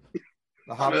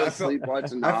 The Hobbit. I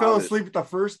fell asleep at the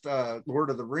first Lord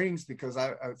of the Rings because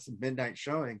it's a midnight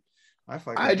showing.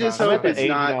 I just hope it's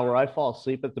not now where I fall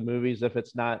asleep at the movies if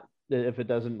it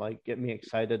doesn't like get me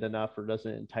excited enough or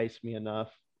doesn't entice me enough.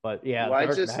 But yeah, well, I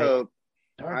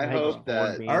hope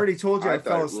that I already told you I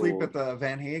fell asleep at the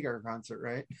Van Hagar concert,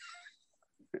 right?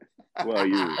 Well,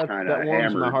 you were kind of that warms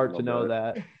hammered my heart to know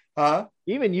that.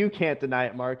 Even you can't deny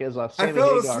it, Mark. As a I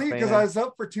fell asleep because I was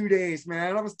up for 2 days,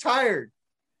 man. I was tired.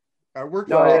 I worked.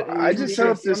 No, I just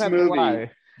hope this movie.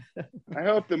 I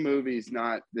hope the movie's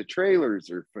not. The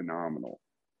trailers are phenomenal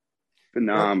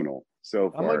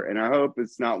so far, and I hope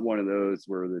it's not one of those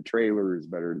where the trailer is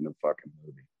better than the fucking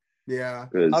movie. Yeah,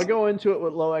 I'll go into it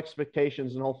with low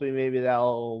expectations, and hopefully, maybe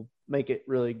that'll make it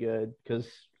really good. Because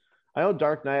I know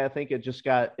Dark Knight. I think it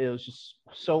was just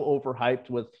so overhyped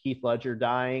with Heath Ledger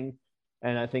dying,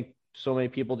 and I think so many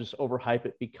people just overhype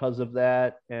it because of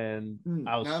that. And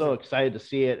I was so excited to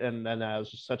see it, and then it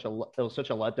was such a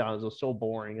letdown. It was so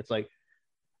boring. It's like,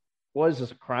 what is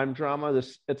this, a crime drama?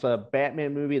 It's a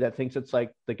Batman movie that thinks it's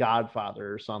like The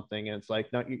Godfather or something, and it's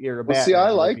like, no, you're a Batman. See,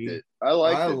 I liked movie. it. I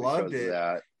loved it. Of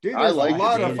that. Dude, there's a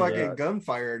lot of fucking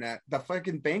gunfire in that. The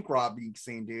fucking bank robbing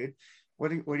scene, dude. What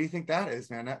do you think that is,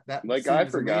 man? That like I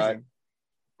forgot. Amazing.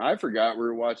 I forgot we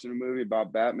were watching a movie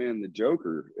about Batman and the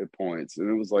Joker at points, and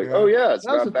it was like, oh yeah, it's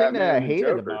about Batman. That I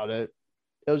hated about it.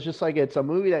 It was just like it's a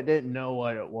movie that didn't know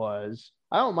what it was.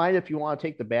 I don't mind if you want to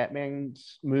take the Batman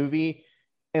movie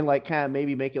and like kind of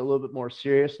maybe make it a little bit more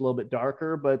serious, a little bit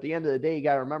darker. But at the end of the day, you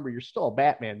got to remember you're still a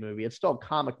Batman movie. It's still a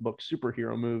comic book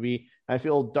superhero movie. I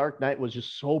feel Dark Knight was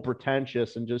just so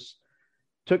pretentious and just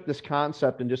took this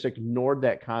concept and just ignored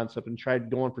that concept and tried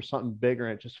going for something bigger,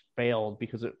 and it just failed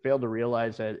because it failed to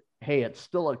realize that, hey, it's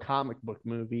still a comic book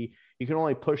movie. You can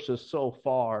only push this so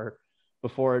far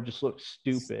before it just looks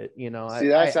stupid. You know, see,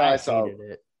 that's how I saw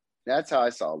it. That's how I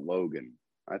saw Logan.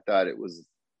 I thought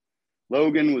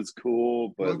Logan was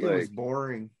cool, but Logan was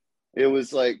boring. It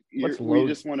was like we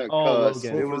just want to cuss.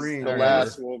 Logan. It was the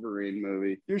last Wolverine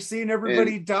movie. You're seeing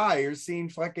everybody die. You're seeing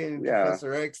fucking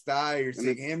Professor X die. You're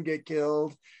seeing him get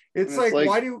killed. It's like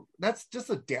that's just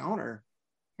a downer.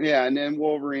 Yeah, and then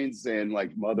Wolverine's saying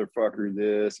like motherfucker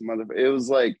this, it was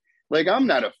like I'm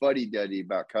not a fuddy-duddy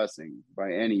about cussing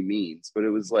by any means, but it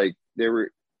was like they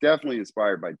were definitely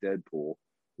inspired by Deadpool,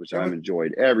 which I've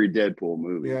enjoyed every Deadpool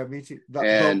movie. Yeah, me too.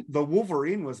 The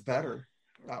Wolverine was better.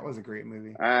 That was a great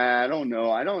movie. I don't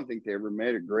know. I don't think they ever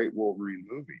made a great Wolverine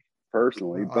movie,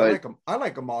 personally. But I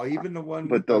like them all, even the one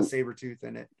with the Sabretooth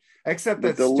in it. Except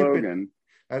that stupid Logan.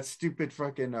 That stupid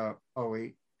fucking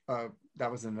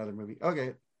that was another movie.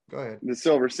 Okay, go ahead. The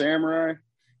Silver Samurai?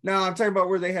 No, I'm talking about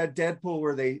where they had Deadpool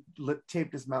where they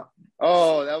taped his mouth.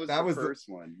 Oh, that was the first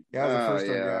one. Yeah, the first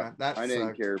one. Yeah, I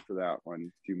didn't care for that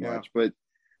one too much. But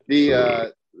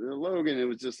the Logan, it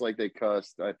was just like they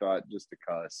cussed. I thought just to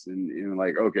cuss and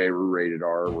like, okay, we're rated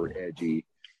R, we're edgy,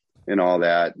 and all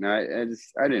that. And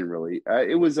I didn't really.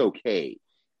 It was okay.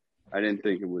 I didn't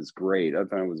think it was great. I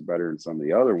thought it was better than some of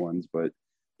the other ones. But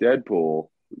Deadpool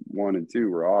 1 and 2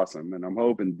 were awesome, and I'm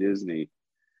hoping Disney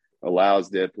allows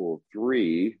Deadpool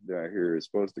 3 that I hear is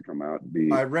supposed to come out to be.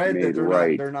 I read that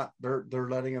they're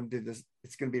letting them do this.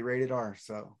 It's going to be rated R.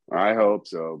 So I hope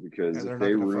so, because if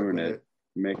they ruin it,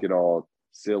 make it all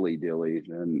silly dilly,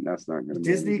 then that's not going to be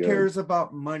Disney cares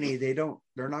about money. They're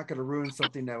not going to ruin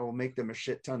something that will make them a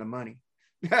shit ton of money.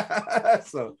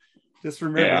 So just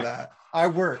remember that. I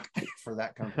work for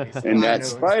that company. So and that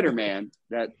Spider-Man,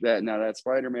 that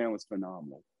Spider-Man was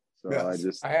phenomenal. So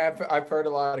yes. I've heard a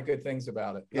lot of good things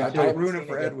about it. Yeah, don't ruin it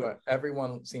for Edwin.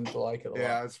 Everyone seems to like it a lot.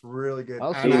 Yeah, it's really good.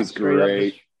 It was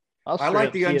great. I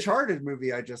like the Uncharted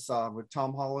movie I just saw with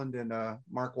Tom Holland and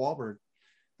Mark Wahlberg.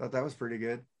 Thought that was pretty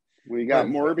good. We got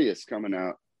Morbius coming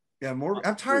out. Yeah,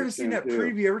 I'm tired of seeing that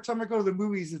preview. Every time I go to the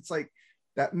movies, it's like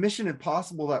that Mission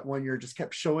Impossible, that one year just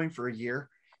kept showing for a year.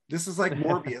 This is like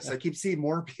Morbius. I keep seeing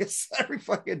Morbius every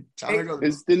fucking time I go.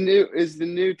 Is the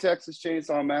new Texas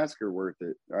Chainsaw Massacre worth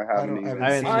it?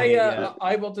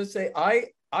 I will just say I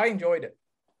enjoyed it.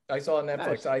 I saw it on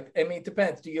Netflix. Nice. I mean, it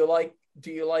depends. Do you like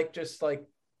just like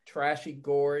trashy,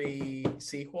 gory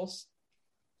sequels?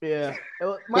 Yeah.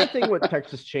 My thing with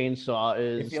Texas Chainsaw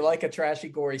is if you like a trashy,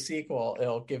 gory sequel,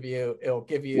 it'll give you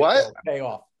what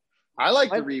payoff. I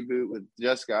like the reboot with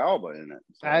Jessica Alba in it.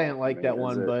 So, I didn't like that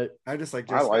one, but I just like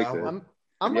Jessica Alba.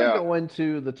 I'm gonna go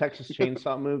into the Texas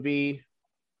Chainsaw movie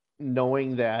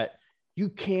knowing that you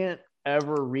can't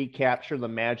ever recapture the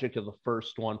magic of the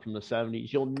first one from the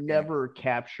 70s. You'll never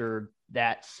capture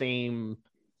that same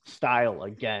style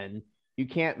again. You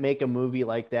can't make a movie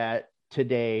like that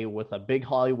today with a big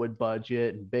Hollywood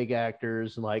budget and big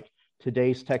actors and like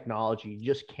today's technology. You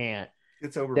just can't.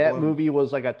 It's overblown. That movie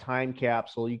was like a time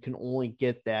capsule. You can only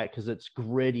get that because it's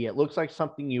gritty. It looks like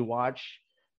something you watch.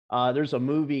 There's a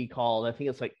movie called, I think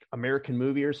it's like American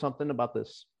Movie or something, about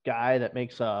this guy that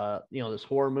makes this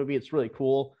horror movie. It's really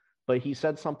cool. But he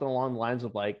said something along the lines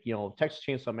of like, Texas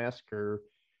Chainsaw Massacre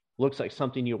looks like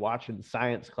something you watch in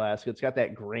science class. It's got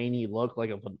that grainy look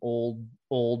like of an old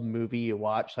movie you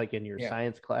watch like in your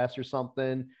science class or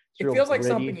something. It feels like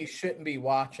something you shouldn't be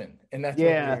watching, and that's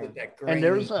that grainy, and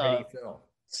there's a film.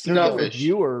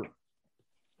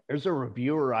 There's a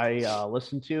reviewer I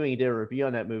listened to, and he did a review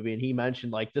on that movie, and he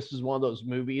mentioned like this is one of those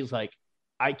movies like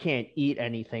I can't eat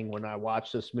anything when I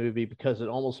watch this movie because it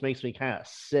almost makes me kind of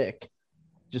sick.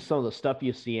 Just some of the stuff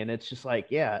you see, and it's just like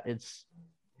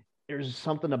there's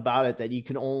something about it that you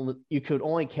could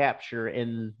only capture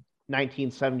in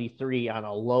 1973 on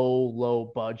a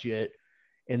low budget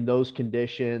in those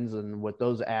conditions and with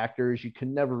those actors. You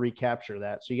can never recapture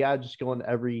that. So you gotta just go into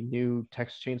every new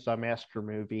Texas Chainsaw Massacre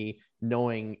movie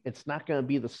knowing it's not going to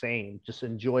be the same. Just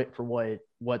enjoy it for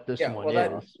what this one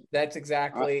is. That's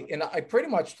exactly. And I pretty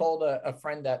much told a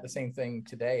friend that the same thing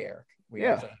today, Eric. We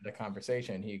had the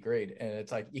conversation. He agreed. And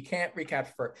it's like, you can't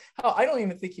recapture I don't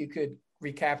even think you could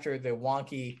recapture the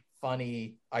wonky,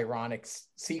 funny, ironic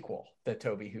sequel that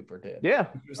Tobe Hooper did. Yeah.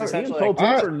 It was essentially Tobe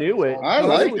Hooper knew it. I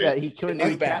like that he couldn't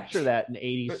recapture that in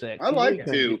 86. I like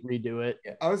to redo it.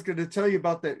 I was going to tell you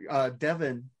about that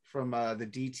Devin from the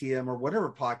DTM or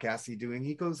whatever podcast he's doing.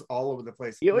 He goes all over the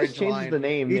place. He always changes the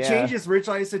name. He changes Rich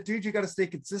Line. I said, dude, you got to stay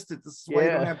consistent. This is why you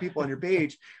don't have people on your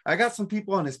page. I got some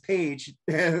people on his page,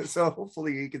 so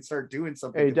hopefully he can start doing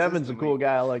something. Hey, Devin's a cool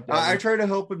guy. I like that. I try to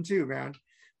help him too, man.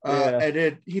 And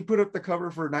then he put up the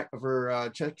cover for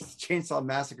Chainsaw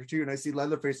Massacre 2, and I see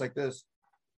Leatherface like this.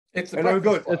 It's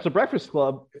the Breakfast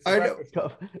Club. I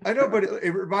know, but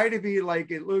it reminded me like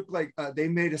it looked like they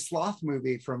made a sloth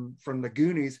movie from the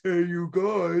Goonies. Hey, you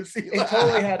guys! It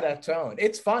totally had that tone.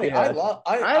 It's funny. Yeah. I love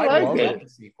the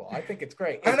sequel. I think it's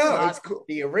great. I know it's cool.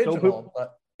 The original,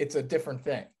 but it's a different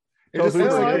thing. So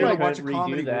I watch a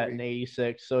redo that in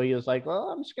 '86. So he was like, "Well,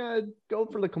 I'm just gonna go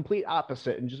for the complete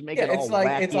opposite and just make it all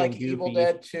wacky it's like and goofy." Evil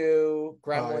Dead 2,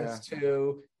 Gremlins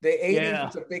 2. The '80s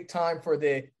was a big time for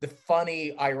the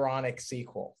funny, ironic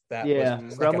sequel. That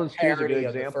was Gremlins 2 is a good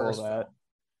of example of that.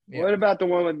 Yeah. What about the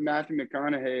one with Matthew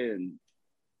McConaughey and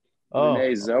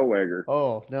Renee Zellweger?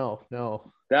 Oh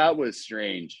no, that was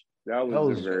strange. That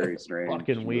was very strange.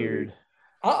 Fucking weird.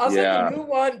 I'll say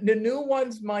the new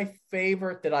one's my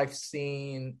favorite that I've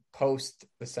seen post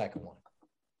the second one.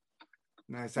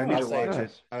 Nice. I need to watch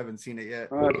it. I haven't seen it yet.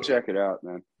 I'll check it out,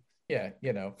 man. Yeah,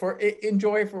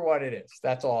 enjoy it for what it is.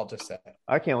 That's all I'll just say.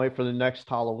 I can't wait for the next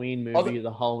Halloween movie,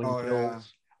 the Halloween Kills. Yeah.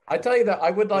 I tell you that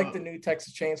I would like the new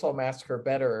Texas Chainsaw Massacre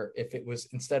better if it was,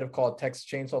 instead of called Texas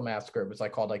Chainsaw Massacre, it was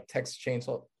like called like Texas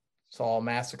Chainsaw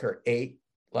Massacre 8.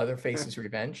 Leatherface's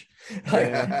Revenge.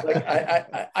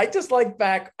 I just like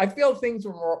back. I feel things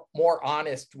were more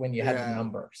honest when you had the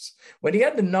numbers. When you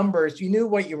had the numbers, you knew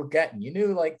what you were getting. You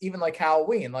knew, like, even like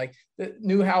Halloween, like the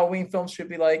new Halloween films should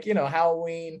be like,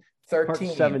 Halloween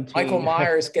 13. Michael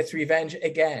Myers gets revenge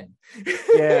again.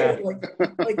 Yeah.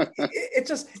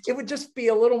 it would just be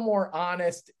a little more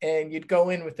honest, and you'd go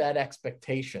in with that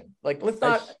expectation. Like, let's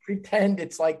not pretend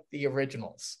it's like the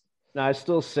originals. Now, I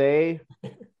still say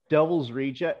Devil's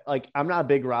Reject, like, I'm not a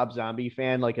big Rob Zombie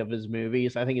fan, like, of his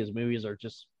movies. I think his movies are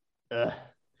just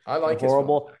I like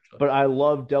horrible. Film, but I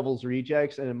love Devil's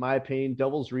Rejects, and in my opinion,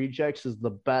 Devil's Rejects is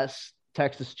the best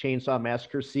Texas Chainsaw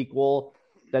Massacre sequel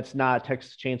that's not a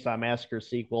Texas Chainsaw Massacre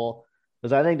sequel,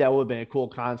 because I think that would have been a cool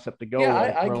concept to go with.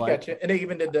 I get you. And they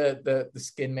even did the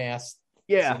skin mask.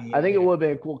 Yeah, I think it would have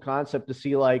been a cool concept to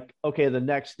see, like, okay, the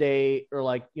next day or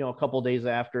like, a couple of days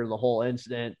after the whole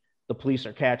incident, the police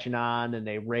are catching on and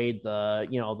they raid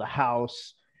the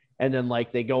house, and then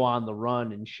like they go on the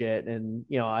run and shit. And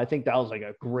I think that was like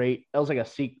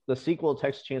the sequel to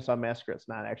Texas Chainsaw Massacre. It's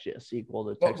not actually a sequel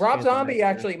to Texas Rob Chainsaw Zombie Massacre.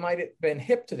 actually might have been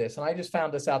hip to this, and I just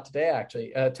found this out today.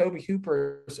 Actually, Tobe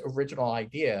Hooper's original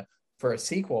idea for a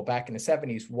sequel back in the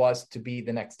 70s was to be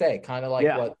the next day, kind of like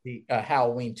what the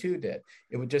Halloween 2 did.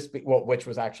 It would just be which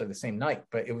was actually the same night,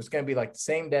 but it was going to be like the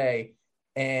same day.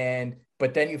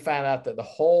 But then you found out that the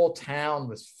whole town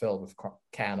was filled with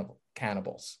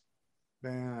cannibals.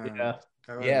 Man.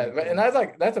 Yeah, and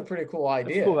that's a pretty cool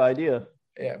idea. That's a cool idea.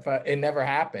 Yeah, but it never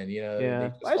happened. You know,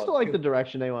 Yeah, I still like the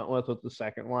direction they went with the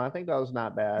second one. I think that was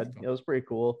not bad. It was pretty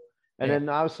cool. And then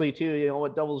obviously too, you know,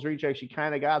 with Devil's Rejects, you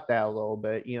kind of got that a little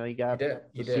bit. You know, you got the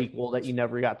sequel that you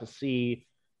never got to see,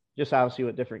 just obviously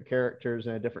with different characters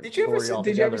and a different story altogether.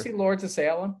 Did you ever see Lords of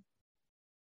Salem?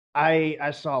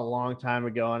 I saw a long time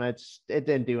ago, and it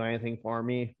didn't do anything for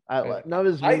me. None of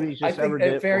his movies just ever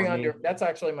did very for under. me. That's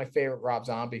actually my favorite Rob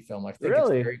Zombie film. I think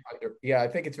Really? it's very I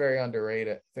think it's very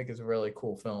underrated. I think it's a really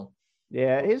cool film.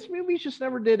 Yeah, his movies just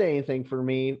never did anything for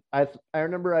me. I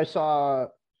remember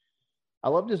I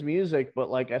loved his music, but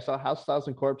like I saw House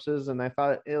 1000 Corpses, and I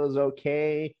thought it was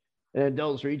okay. And then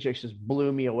Devil's Rejects just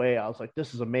blew me away. I was like,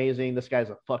 this is amazing. This guy's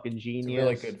a fucking genius. It's a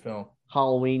really good film.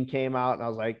 Halloween came out,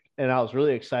 and I was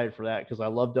really excited for that because I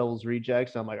love Devil's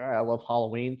Rejects. And I'm like, all right, I love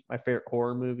Halloween, my favorite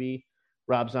horror movie.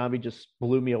 Rob Zombie just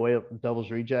blew me away with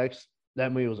Devil's Rejects.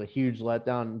 That movie was a huge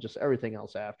letdown, and just everything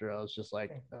else after. I was just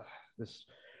like, this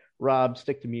Rob,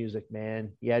 stick to music,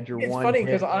 man. You had your it's one. It's funny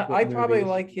because I probably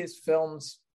like his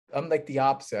films. I'm like the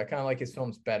opposite. I kind of like his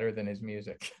films better than his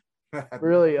music.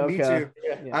 Really? Okay. Me too.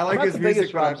 Yeah. I like his music. I'm not the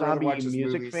biggest Rob Zombie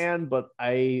music fan, but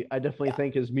I definitely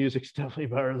think his music's definitely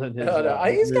better than his.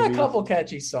 He's got a couple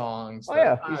catchy songs. Oh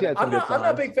yeah, he's got some good songs. I'm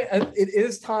not a big fan. It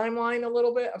is Timeline a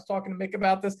little bit. I was talking to Mick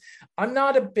about this. I'm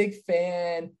not a big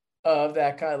fan of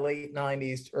that kind of late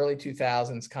 '90s, early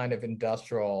 2000s kind of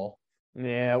industrial.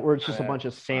 Yeah, where it's just a bunch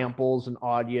of samples and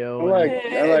audio.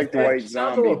 I like the White Zombie.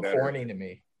 Sounds a little corny to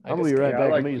me. I'm gonna be right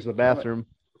back. Let me use the bathroom.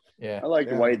 I like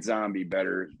the White Zombie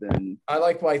better than I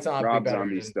like White Zombie Rob better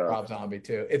Zombie than stuff. Rob Zombie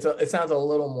too. It sounds a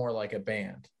little more like a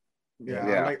band.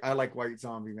 Yeah. I like White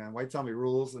Zombie, man. White Zombie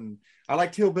rules, and I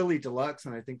like Hillbilly Deluxe,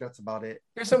 and I think that's about it.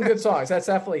 There's some good songs. That's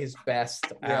definitely his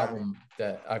best album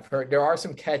that I've heard. There are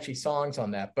some catchy songs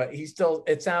on that, but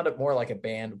it sounded more like a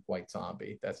band of White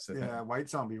Zombie. That's the thing. White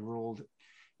Zombie ruled.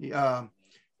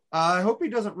 I hope he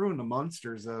doesn't ruin the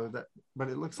Monsters though. But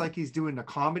it looks like he's doing a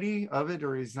comedy of it,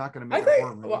 or he's not going to make a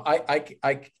horror movie. Well,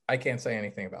 I can't say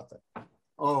anything about that.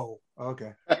 Oh,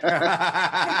 okay.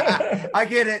 I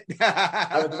get it.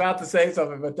 I was about to say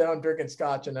something, but then I'm drinking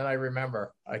scotch, and then I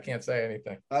remember I can't say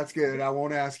anything. That's good. I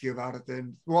won't ask you about it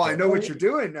then. Well, I know what you're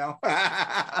doing now.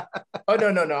 Oh no!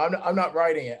 I'm not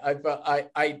writing it.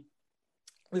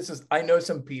 I know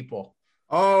some people.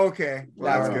 Oh, okay.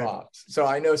 Well, that's good. So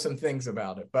I know some things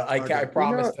about it, but I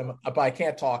promised them, but I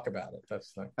can't talk about it.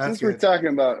 That's the thing. Since we're talking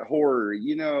about horror,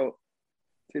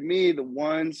 to me, the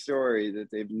one story that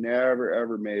they've never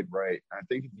ever made right, I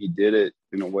think if he did it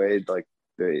in a way like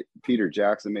Peter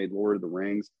Jackson made Lord of the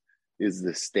Rings, is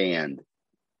The Stand.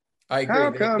 I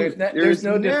agree. There's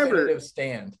no definitive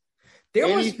stand. There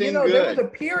was a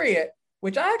period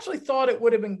which I actually thought it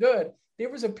would have been good. There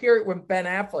was a period when Ben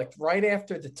Affleck, right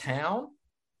after The Town,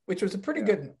 which was a pretty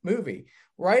good movie.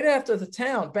 Right after The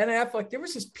Town, Ben Affleck, there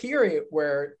was this period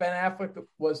where Ben Affleck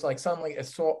was like suddenly a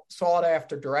sought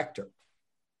after director.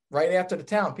 Right after The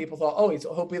Town, people thought,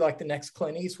 he'll be like the next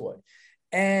Clint Eastwood.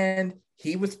 And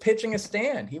he was pitching a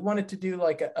stand. He wanted to do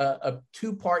like a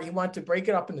two-part. He wanted to break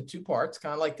it up into two parts,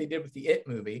 kind of like they did with the It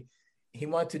movie. He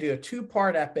wanted to do a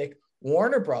two-part epic.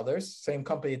 Warner Brothers, same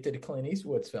company that did Clint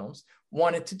Eastwood's films,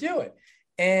 wanted to do it.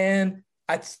 And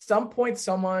at some point,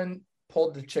 someone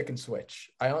pulled the chicken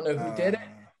switch. I don't know who did it,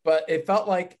 but it felt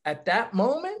like at that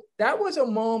moment, that was a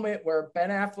moment where Ben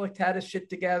Affleck had his shit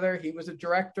together. He was a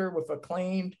director with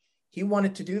acclaimed. He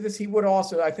wanted to do this. He would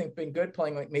also, I think, been good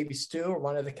playing like maybe Stu or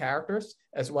one of the characters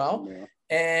as well. Yeah.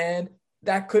 And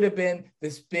that could have been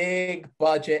this big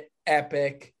budget,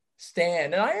 epic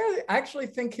stand. And I actually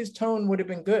think his tone would have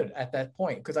been good at that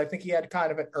point, because I think he had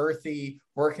kind of an earthy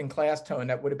working class tone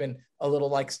that would have been a little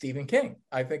like Stephen King.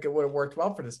 I think it would have worked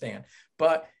well for The Stand,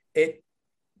 but it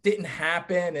didn't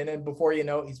happen. And then before you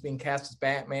know it, he's being cast as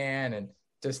Batman, and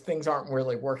just things aren't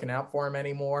really working out for him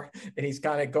anymore. And he's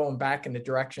kind of going back in the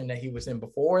direction that he was in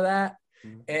before that.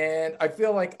 Mm-hmm. And I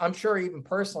feel like, I'm sure even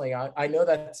personally, I know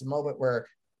that's a moment where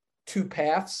two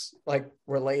paths like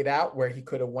were laid out where he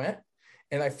could have went.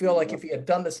 And I feel like if he had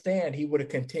done The Stand, he would have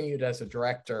continued as a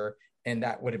director, and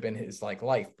that would have been his like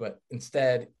life. But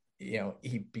instead,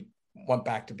 he went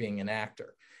back to being an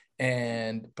actor.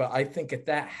 But I think if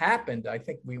that happened, I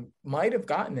think we might have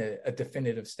gotten a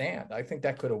definitive stand. I think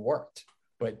that could have worked,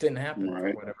 but it didn't happen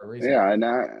for whatever reason. Yeah,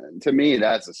 and to me,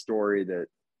 that's a story that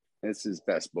it's his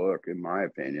best book, in my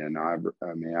opinion. I've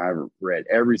read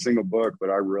every single book, but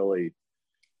I really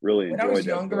enjoyed when I was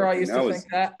that younger, book. I used to think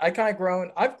that. I've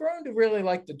grown to really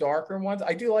like the darker ones.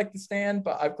 I do like The Stand,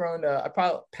 but I've grown to,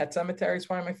 Pet Sematary is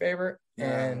probably my favorite.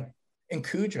 Yeah. And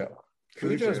Cujo.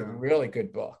 Cujo's a really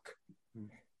good book.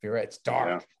 If you're right, it's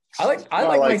dark. I like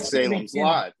my Salem's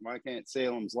Lot. Why can't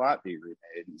Salem's Lot be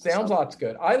remade? Salem's Lot's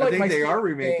good. I think they are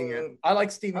remaking it. I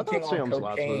like Stephen King on Salem's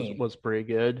Lot cocaine. was pretty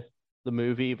good. The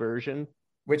movie version.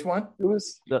 Which one? It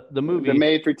was the movie, the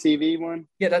made-for-TV one.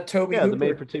 Yeah, that Toby. Yeah, Hooper. the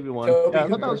made-for-TV one. Toby I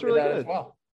thought that was really good as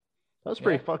well. That was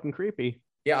pretty fucking creepy.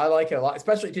 Yeah, I like it a lot.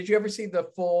 Especially, did you ever see the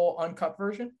full uncut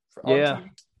version? On TV?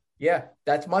 Yeah,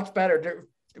 that's much better.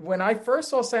 When I first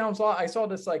saw Salem's Lot, I saw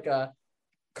this like a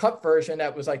cut version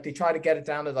that was like they tried to get it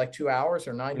down to like 2 hours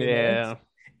or 90 minutes.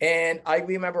 And I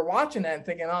remember watching that and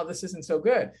thinking, oh, this isn't so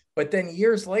good. But then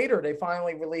years later, they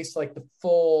finally released like the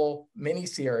full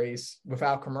miniseries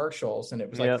without commercials. And it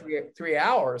was like 3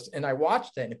 hours. And I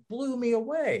watched it and it blew me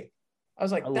away. I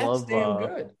was like, that's damn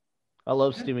good. I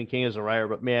love Stephen King as a writer,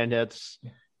 but man,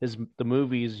 the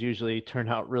movies usually turn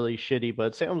out really shitty.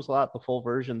 But Salem's Lot, the full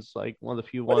version's like one of the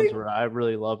few ones where I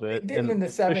really love it. And in the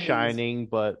 70s, The Shining,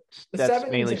 but that's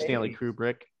mainly Stanley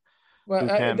Kubrick. Well,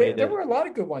 there were a lot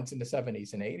of good ones in the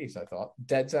 70s and 80s, I thought.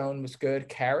 Dead Zone was good.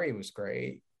 Carrie was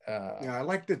great. Yeah, I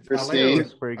like the Christine.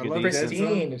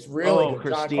 Christine is really good.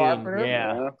 Christine, John Carpenter.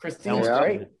 Yeah. Christine's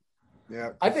great. Yeah,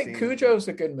 I think Cujo's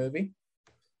a good movie.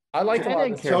 I like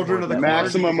Children of the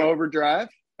Maximum Overdrive.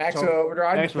 Maximum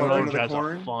Overdrive. Overdrive's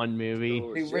a fun movie.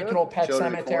 The original Pet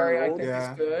Cemetery, I think,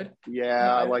 is good.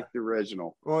 Yeah, I like the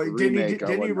original. Well, didn't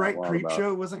he write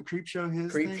Creepshow? Wasn't Creepshow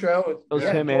his Creepshow? It was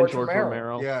him and George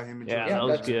Romero. Yeah, him and George. Yeah, that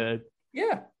was good.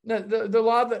 Yeah,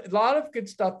 the lot of good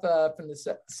stuff from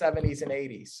the 70s and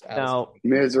 80s. Now,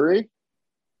 Misery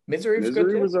was good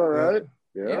too. Was all right.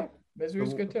 Yeah. Misery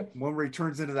was good too. One where he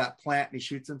turns into that plant and he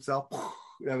shoots himself.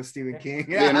 That was Stephen King.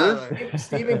 Yeah.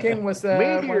 Stephen King was one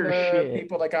of the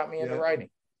people that got me into writing.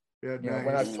 Yeah, nice.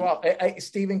 When I was 12,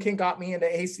 Stephen King got me into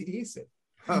AC/DC.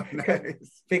 Oh,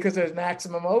 nice. Because there's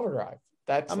Maximum Overdrive.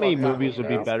 How many movies would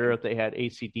be better if they had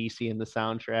AC/DC in the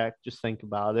soundtrack? Just think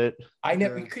about it. I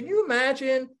know. Yeah. Can you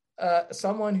imagine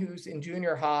someone who's in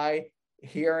junior high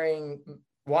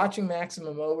watching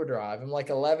Maximum Overdrive? I'm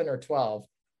like 11 or 12,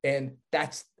 and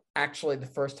that's actually the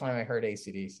first time I heard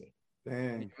AC/DC.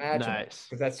 Dang. Nice.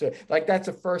 Because that's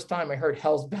the first time I heard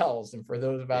Hell's Bells and For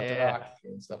Those About to Rock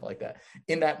and stuff like that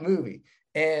in that movie.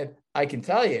 And I can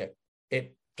tell you,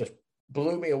 it just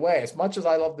blew me away. As much as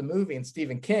I love the movie and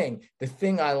Stephen King, the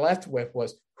thing I left with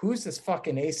was, who's this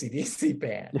fucking AC/DC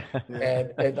band?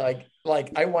 and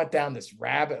like I went down this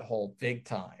rabbit hole big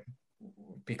time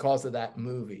because of that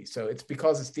movie. So it's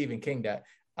because of Stephen King that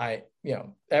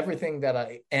everything that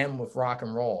I am with rock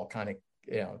and roll kind of,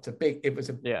 it was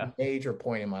a major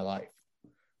point in my life.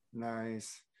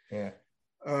 Nice. Yeah.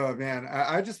 Oh man,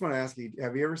 I just want to ask you,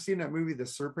 have you ever seen that movie, The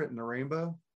Serpent and the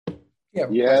Rainbow? Yeah.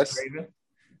 Yes.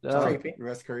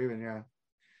 Wes Craven, yeah.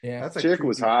 Yeah. That's Chick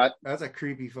was hot. That's a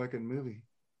creepy fucking movie.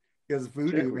 Because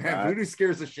voodoo, man. Voodoo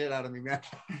scares the shit out of me, man.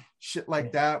 Shit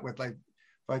like that with like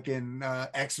fucking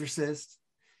Exorcist.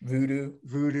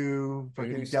 Voodoo,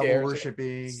 fucking devil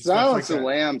worshipping. Silence of the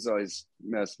Lambs always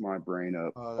messed my brain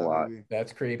up a lot. Movie.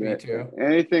 That's creepy too.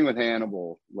 Anything with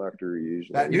Hannibal Lecter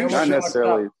usually. Not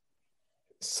necessarily.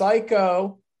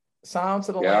 Psycho, Silence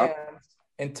of the Lambs,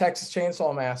 and Texas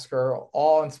Chainsaw Massacre are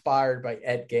all inspired by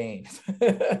Ed Gein.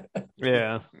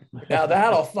 Yeah. Now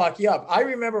that'll fuck you up. I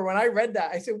remember when I read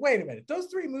that, I said, wait a minute, those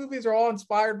three movies are all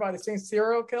inspired by the same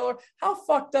serial killer? How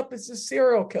fucked up is this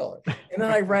serial killer? And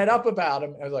then I read up about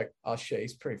him. I was like, oh shit,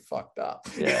 he's pretty fucked up.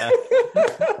 Yeah.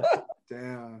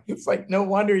 Damn. It's like, no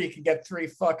wonder you can get 3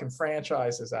 fucking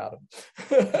franchises out of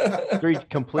him. 3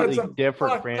 completely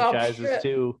different franchises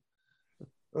too.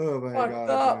 Oh my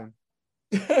God,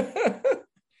 man.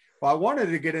 Well, I wanted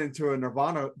to get into a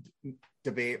Nirvana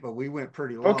debate, but we went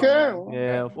pretty long. Okay.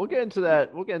 Yeah, we'll get into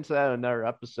that. We'll get into that in another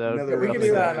episode. We can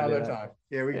do that another time.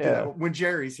 Yeah, we can do that. When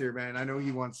Jerry's here, man. I know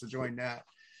he wants to join that.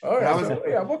 Oh,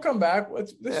 yeah, we'll come back.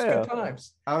 This is good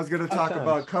times. I was going to talk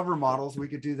about cover models. We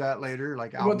could do that later.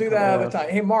 We'll do that another time.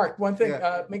 Hey, Mark, one thing,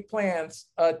 make plans.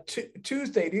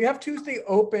 Tuesday, do you have Tuesday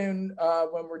open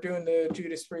when we're doing the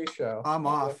Judas Priest show? I'm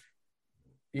off.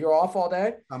 You're off all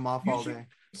day? I'm off all day.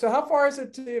 So how far is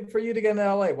it for you to get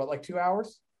into LA? What, like 2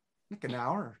 hours? Like an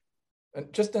hour.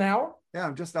 Just an hour? Yeah,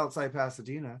 I'm just outside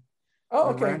Pasadena.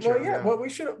 Oh, okay. Rancho, well, yeah. Well,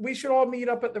 we should all meet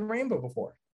up at the Rainbow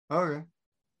before. Okay.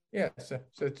 Yeah. So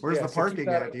where's the parking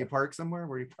at? Do you park somewhere?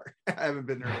 Where do you park? I haven't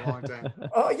been there in a long time.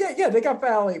 Oh, yeah. They got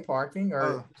valet parking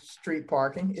or street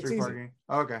parking. It's easy. Parking.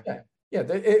 Okay. Yeah.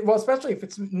 Well, especially if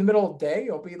it's in the middle of the day,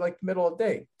 it'll be like the middle of the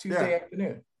day, Tuesday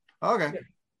afternoon. Okay.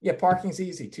 Yeah, parking's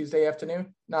easy. Tuesday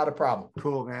afternoon, not a problem.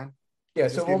 Cool, man. Yeah,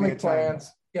 so we'll make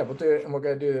plans. Yeah, we'll do it, and we're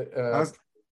gonna do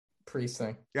Priest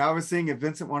thing. Yeah, I was seeing if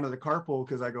Vincent wanted to carpool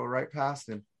because I go right past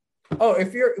him. Oh,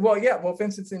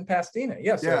 Vincent's in Pasadena.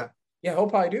 Yes. Yeah, he'll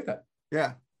probably do that.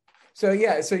 Yeah. So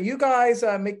yeah, so you guys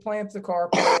make plans to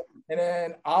carpool, and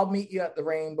then I'll meet you at the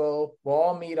Rainbow. We'll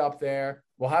all meet up there.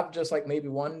 We'll have just like maybe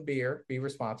one beer. Be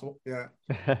responsible. Yeah.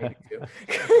 Maybe two.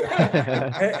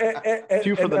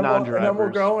 Two for the non-drivers. And then we'll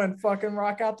go and fucking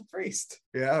rock out the priest.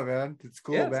 Yeah, man. It's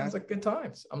cool, Yeah, it man. sounds like good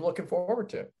times. I'm looking forward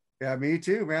to it. Yeah, me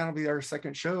too, man. It'll be our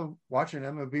second show watching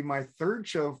them. It'll be my third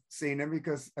show seeing them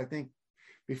because I think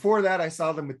before that I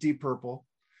saw them with Deep Purple.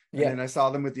 And then I saw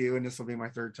them with you, and this will be my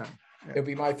third time. Yeah. It'll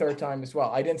be my third time as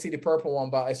well. I didn't see the purple one,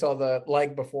 but I saw the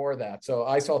leg before that. So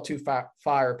I saw two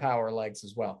firepower legs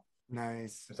as well.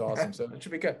 Nice. It's awesome. So it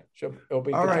should be good. It'll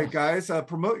be all good right, time. guys.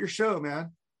 Promote your show,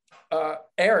 man.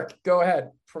 Eric, go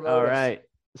ahead. Promote all us. right.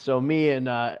 So me and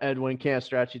Edwin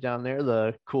Castracci down there,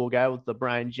 the cool guy with the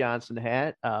Brian Johnson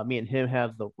hat, me and him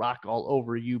have the Rock All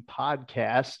Over You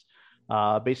podcast.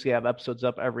 Basically have episodes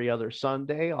up every other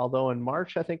Sunday, although in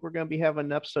March I think we're going to be having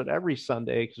an episode every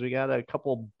Sunday because we got a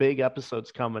couple big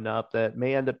episodes coming up that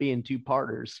may end up being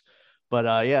two-parters.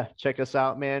 But yeah, check us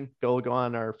out, man. Go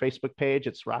on our Facebook page.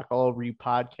 It's Rock All Over You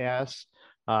podcast.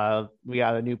 We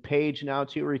got a new page now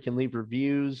too where you can leave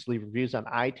reviews on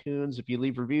iTunes. If you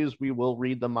leave reviews, we will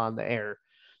read them on the air.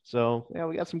 So yeah,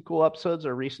 we got some cool episodes.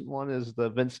 Our recent one is the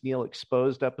Vince Neil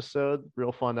Exposed episode,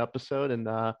 real fun episode. And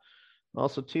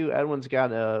also, too, Edwin's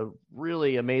got a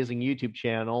really amazing YouTube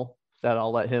channel that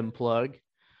I'll let him plug.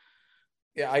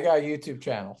 Yeah, I got a YouTube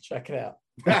channel. Check it out.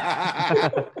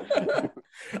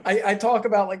 I talk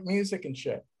about like music and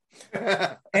shit.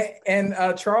 and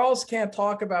Charles can't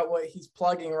talk about what he's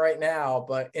plugging right now,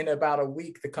 but in about a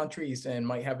week, the country he's in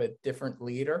might have a different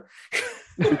leader.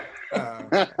 Maybe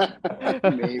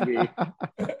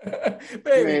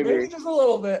just a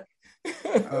little bit.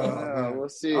 We'll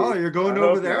see. Oh, you're going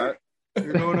over there? Not.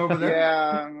 You're going over there?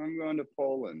 Yeah, I'm going to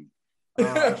Poland.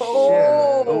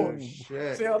 Oh,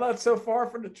 shit. See how that's so far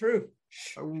from the truth.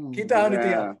 Ooh, Keep down the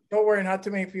deal. Don't worry, not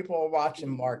too many people are watching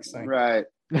Mark sing. Right.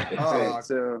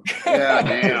 So yeah,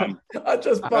 damn. I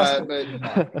just busted.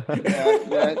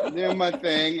 Doing my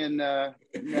thing, and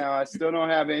I still don't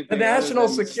have anything. The national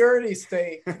security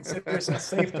state considers it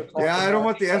safe to call. Yeah, I don't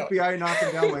want the FBI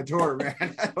knocking down my door, man.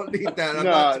 I don't need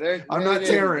that. I'm not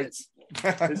Terrence.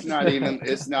 It's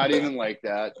not even like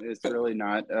that. It's really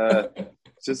not.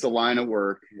 It's just a line of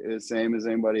work. It's the same as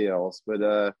anybody else.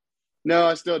 But no,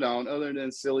 I still don't, other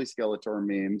than silly Skeletor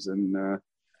memes and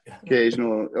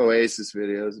occasional Oasis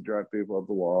videos that drive people up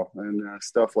the wall and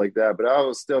stuff like that. But I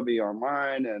will still be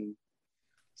online and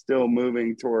still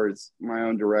moving towards my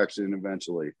own direction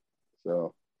eventually.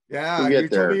 So yeah, you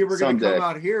told me you were going to come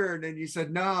out here, and then you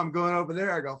said, no, I'm going over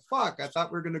there. I go, fuck, I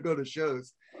thought we were going to go to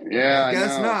shows. Yeah, I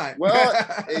guess not.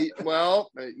 Well,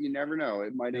 you never know.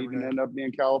 It might even end up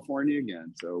being California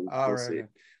again. So we'll see.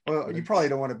 Well, you probably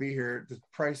don't want to be here. The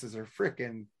prices are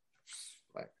freaking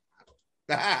like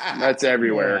that's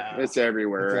everywhere. Yeah. It's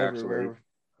everywhere, actually.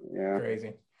 Yeah.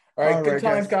 Crazy. All right, good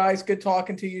times, guys. Good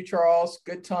talking to you, Charles.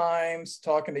 Good times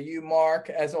talking to you, Mark.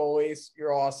 As always,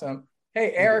 you're awesome.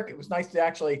 Hey, Eric, it was nice to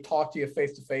actually talk to you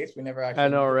face to face. We never actually. I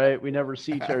know, right? We never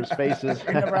see each other's faces.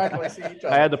 We never actually see each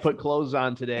other. I had to put clothes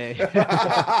on today.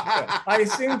 I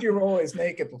assumed you were always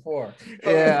naked before.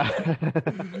 Yeah.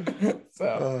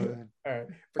 So,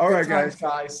 all right, guys.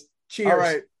 Cheers. All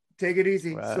right, take it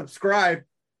easy. Right. Subscribe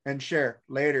and share.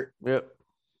 Later. Yep.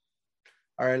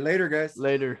 All right, later, guys.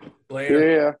 Later. Yeah.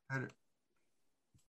 Later.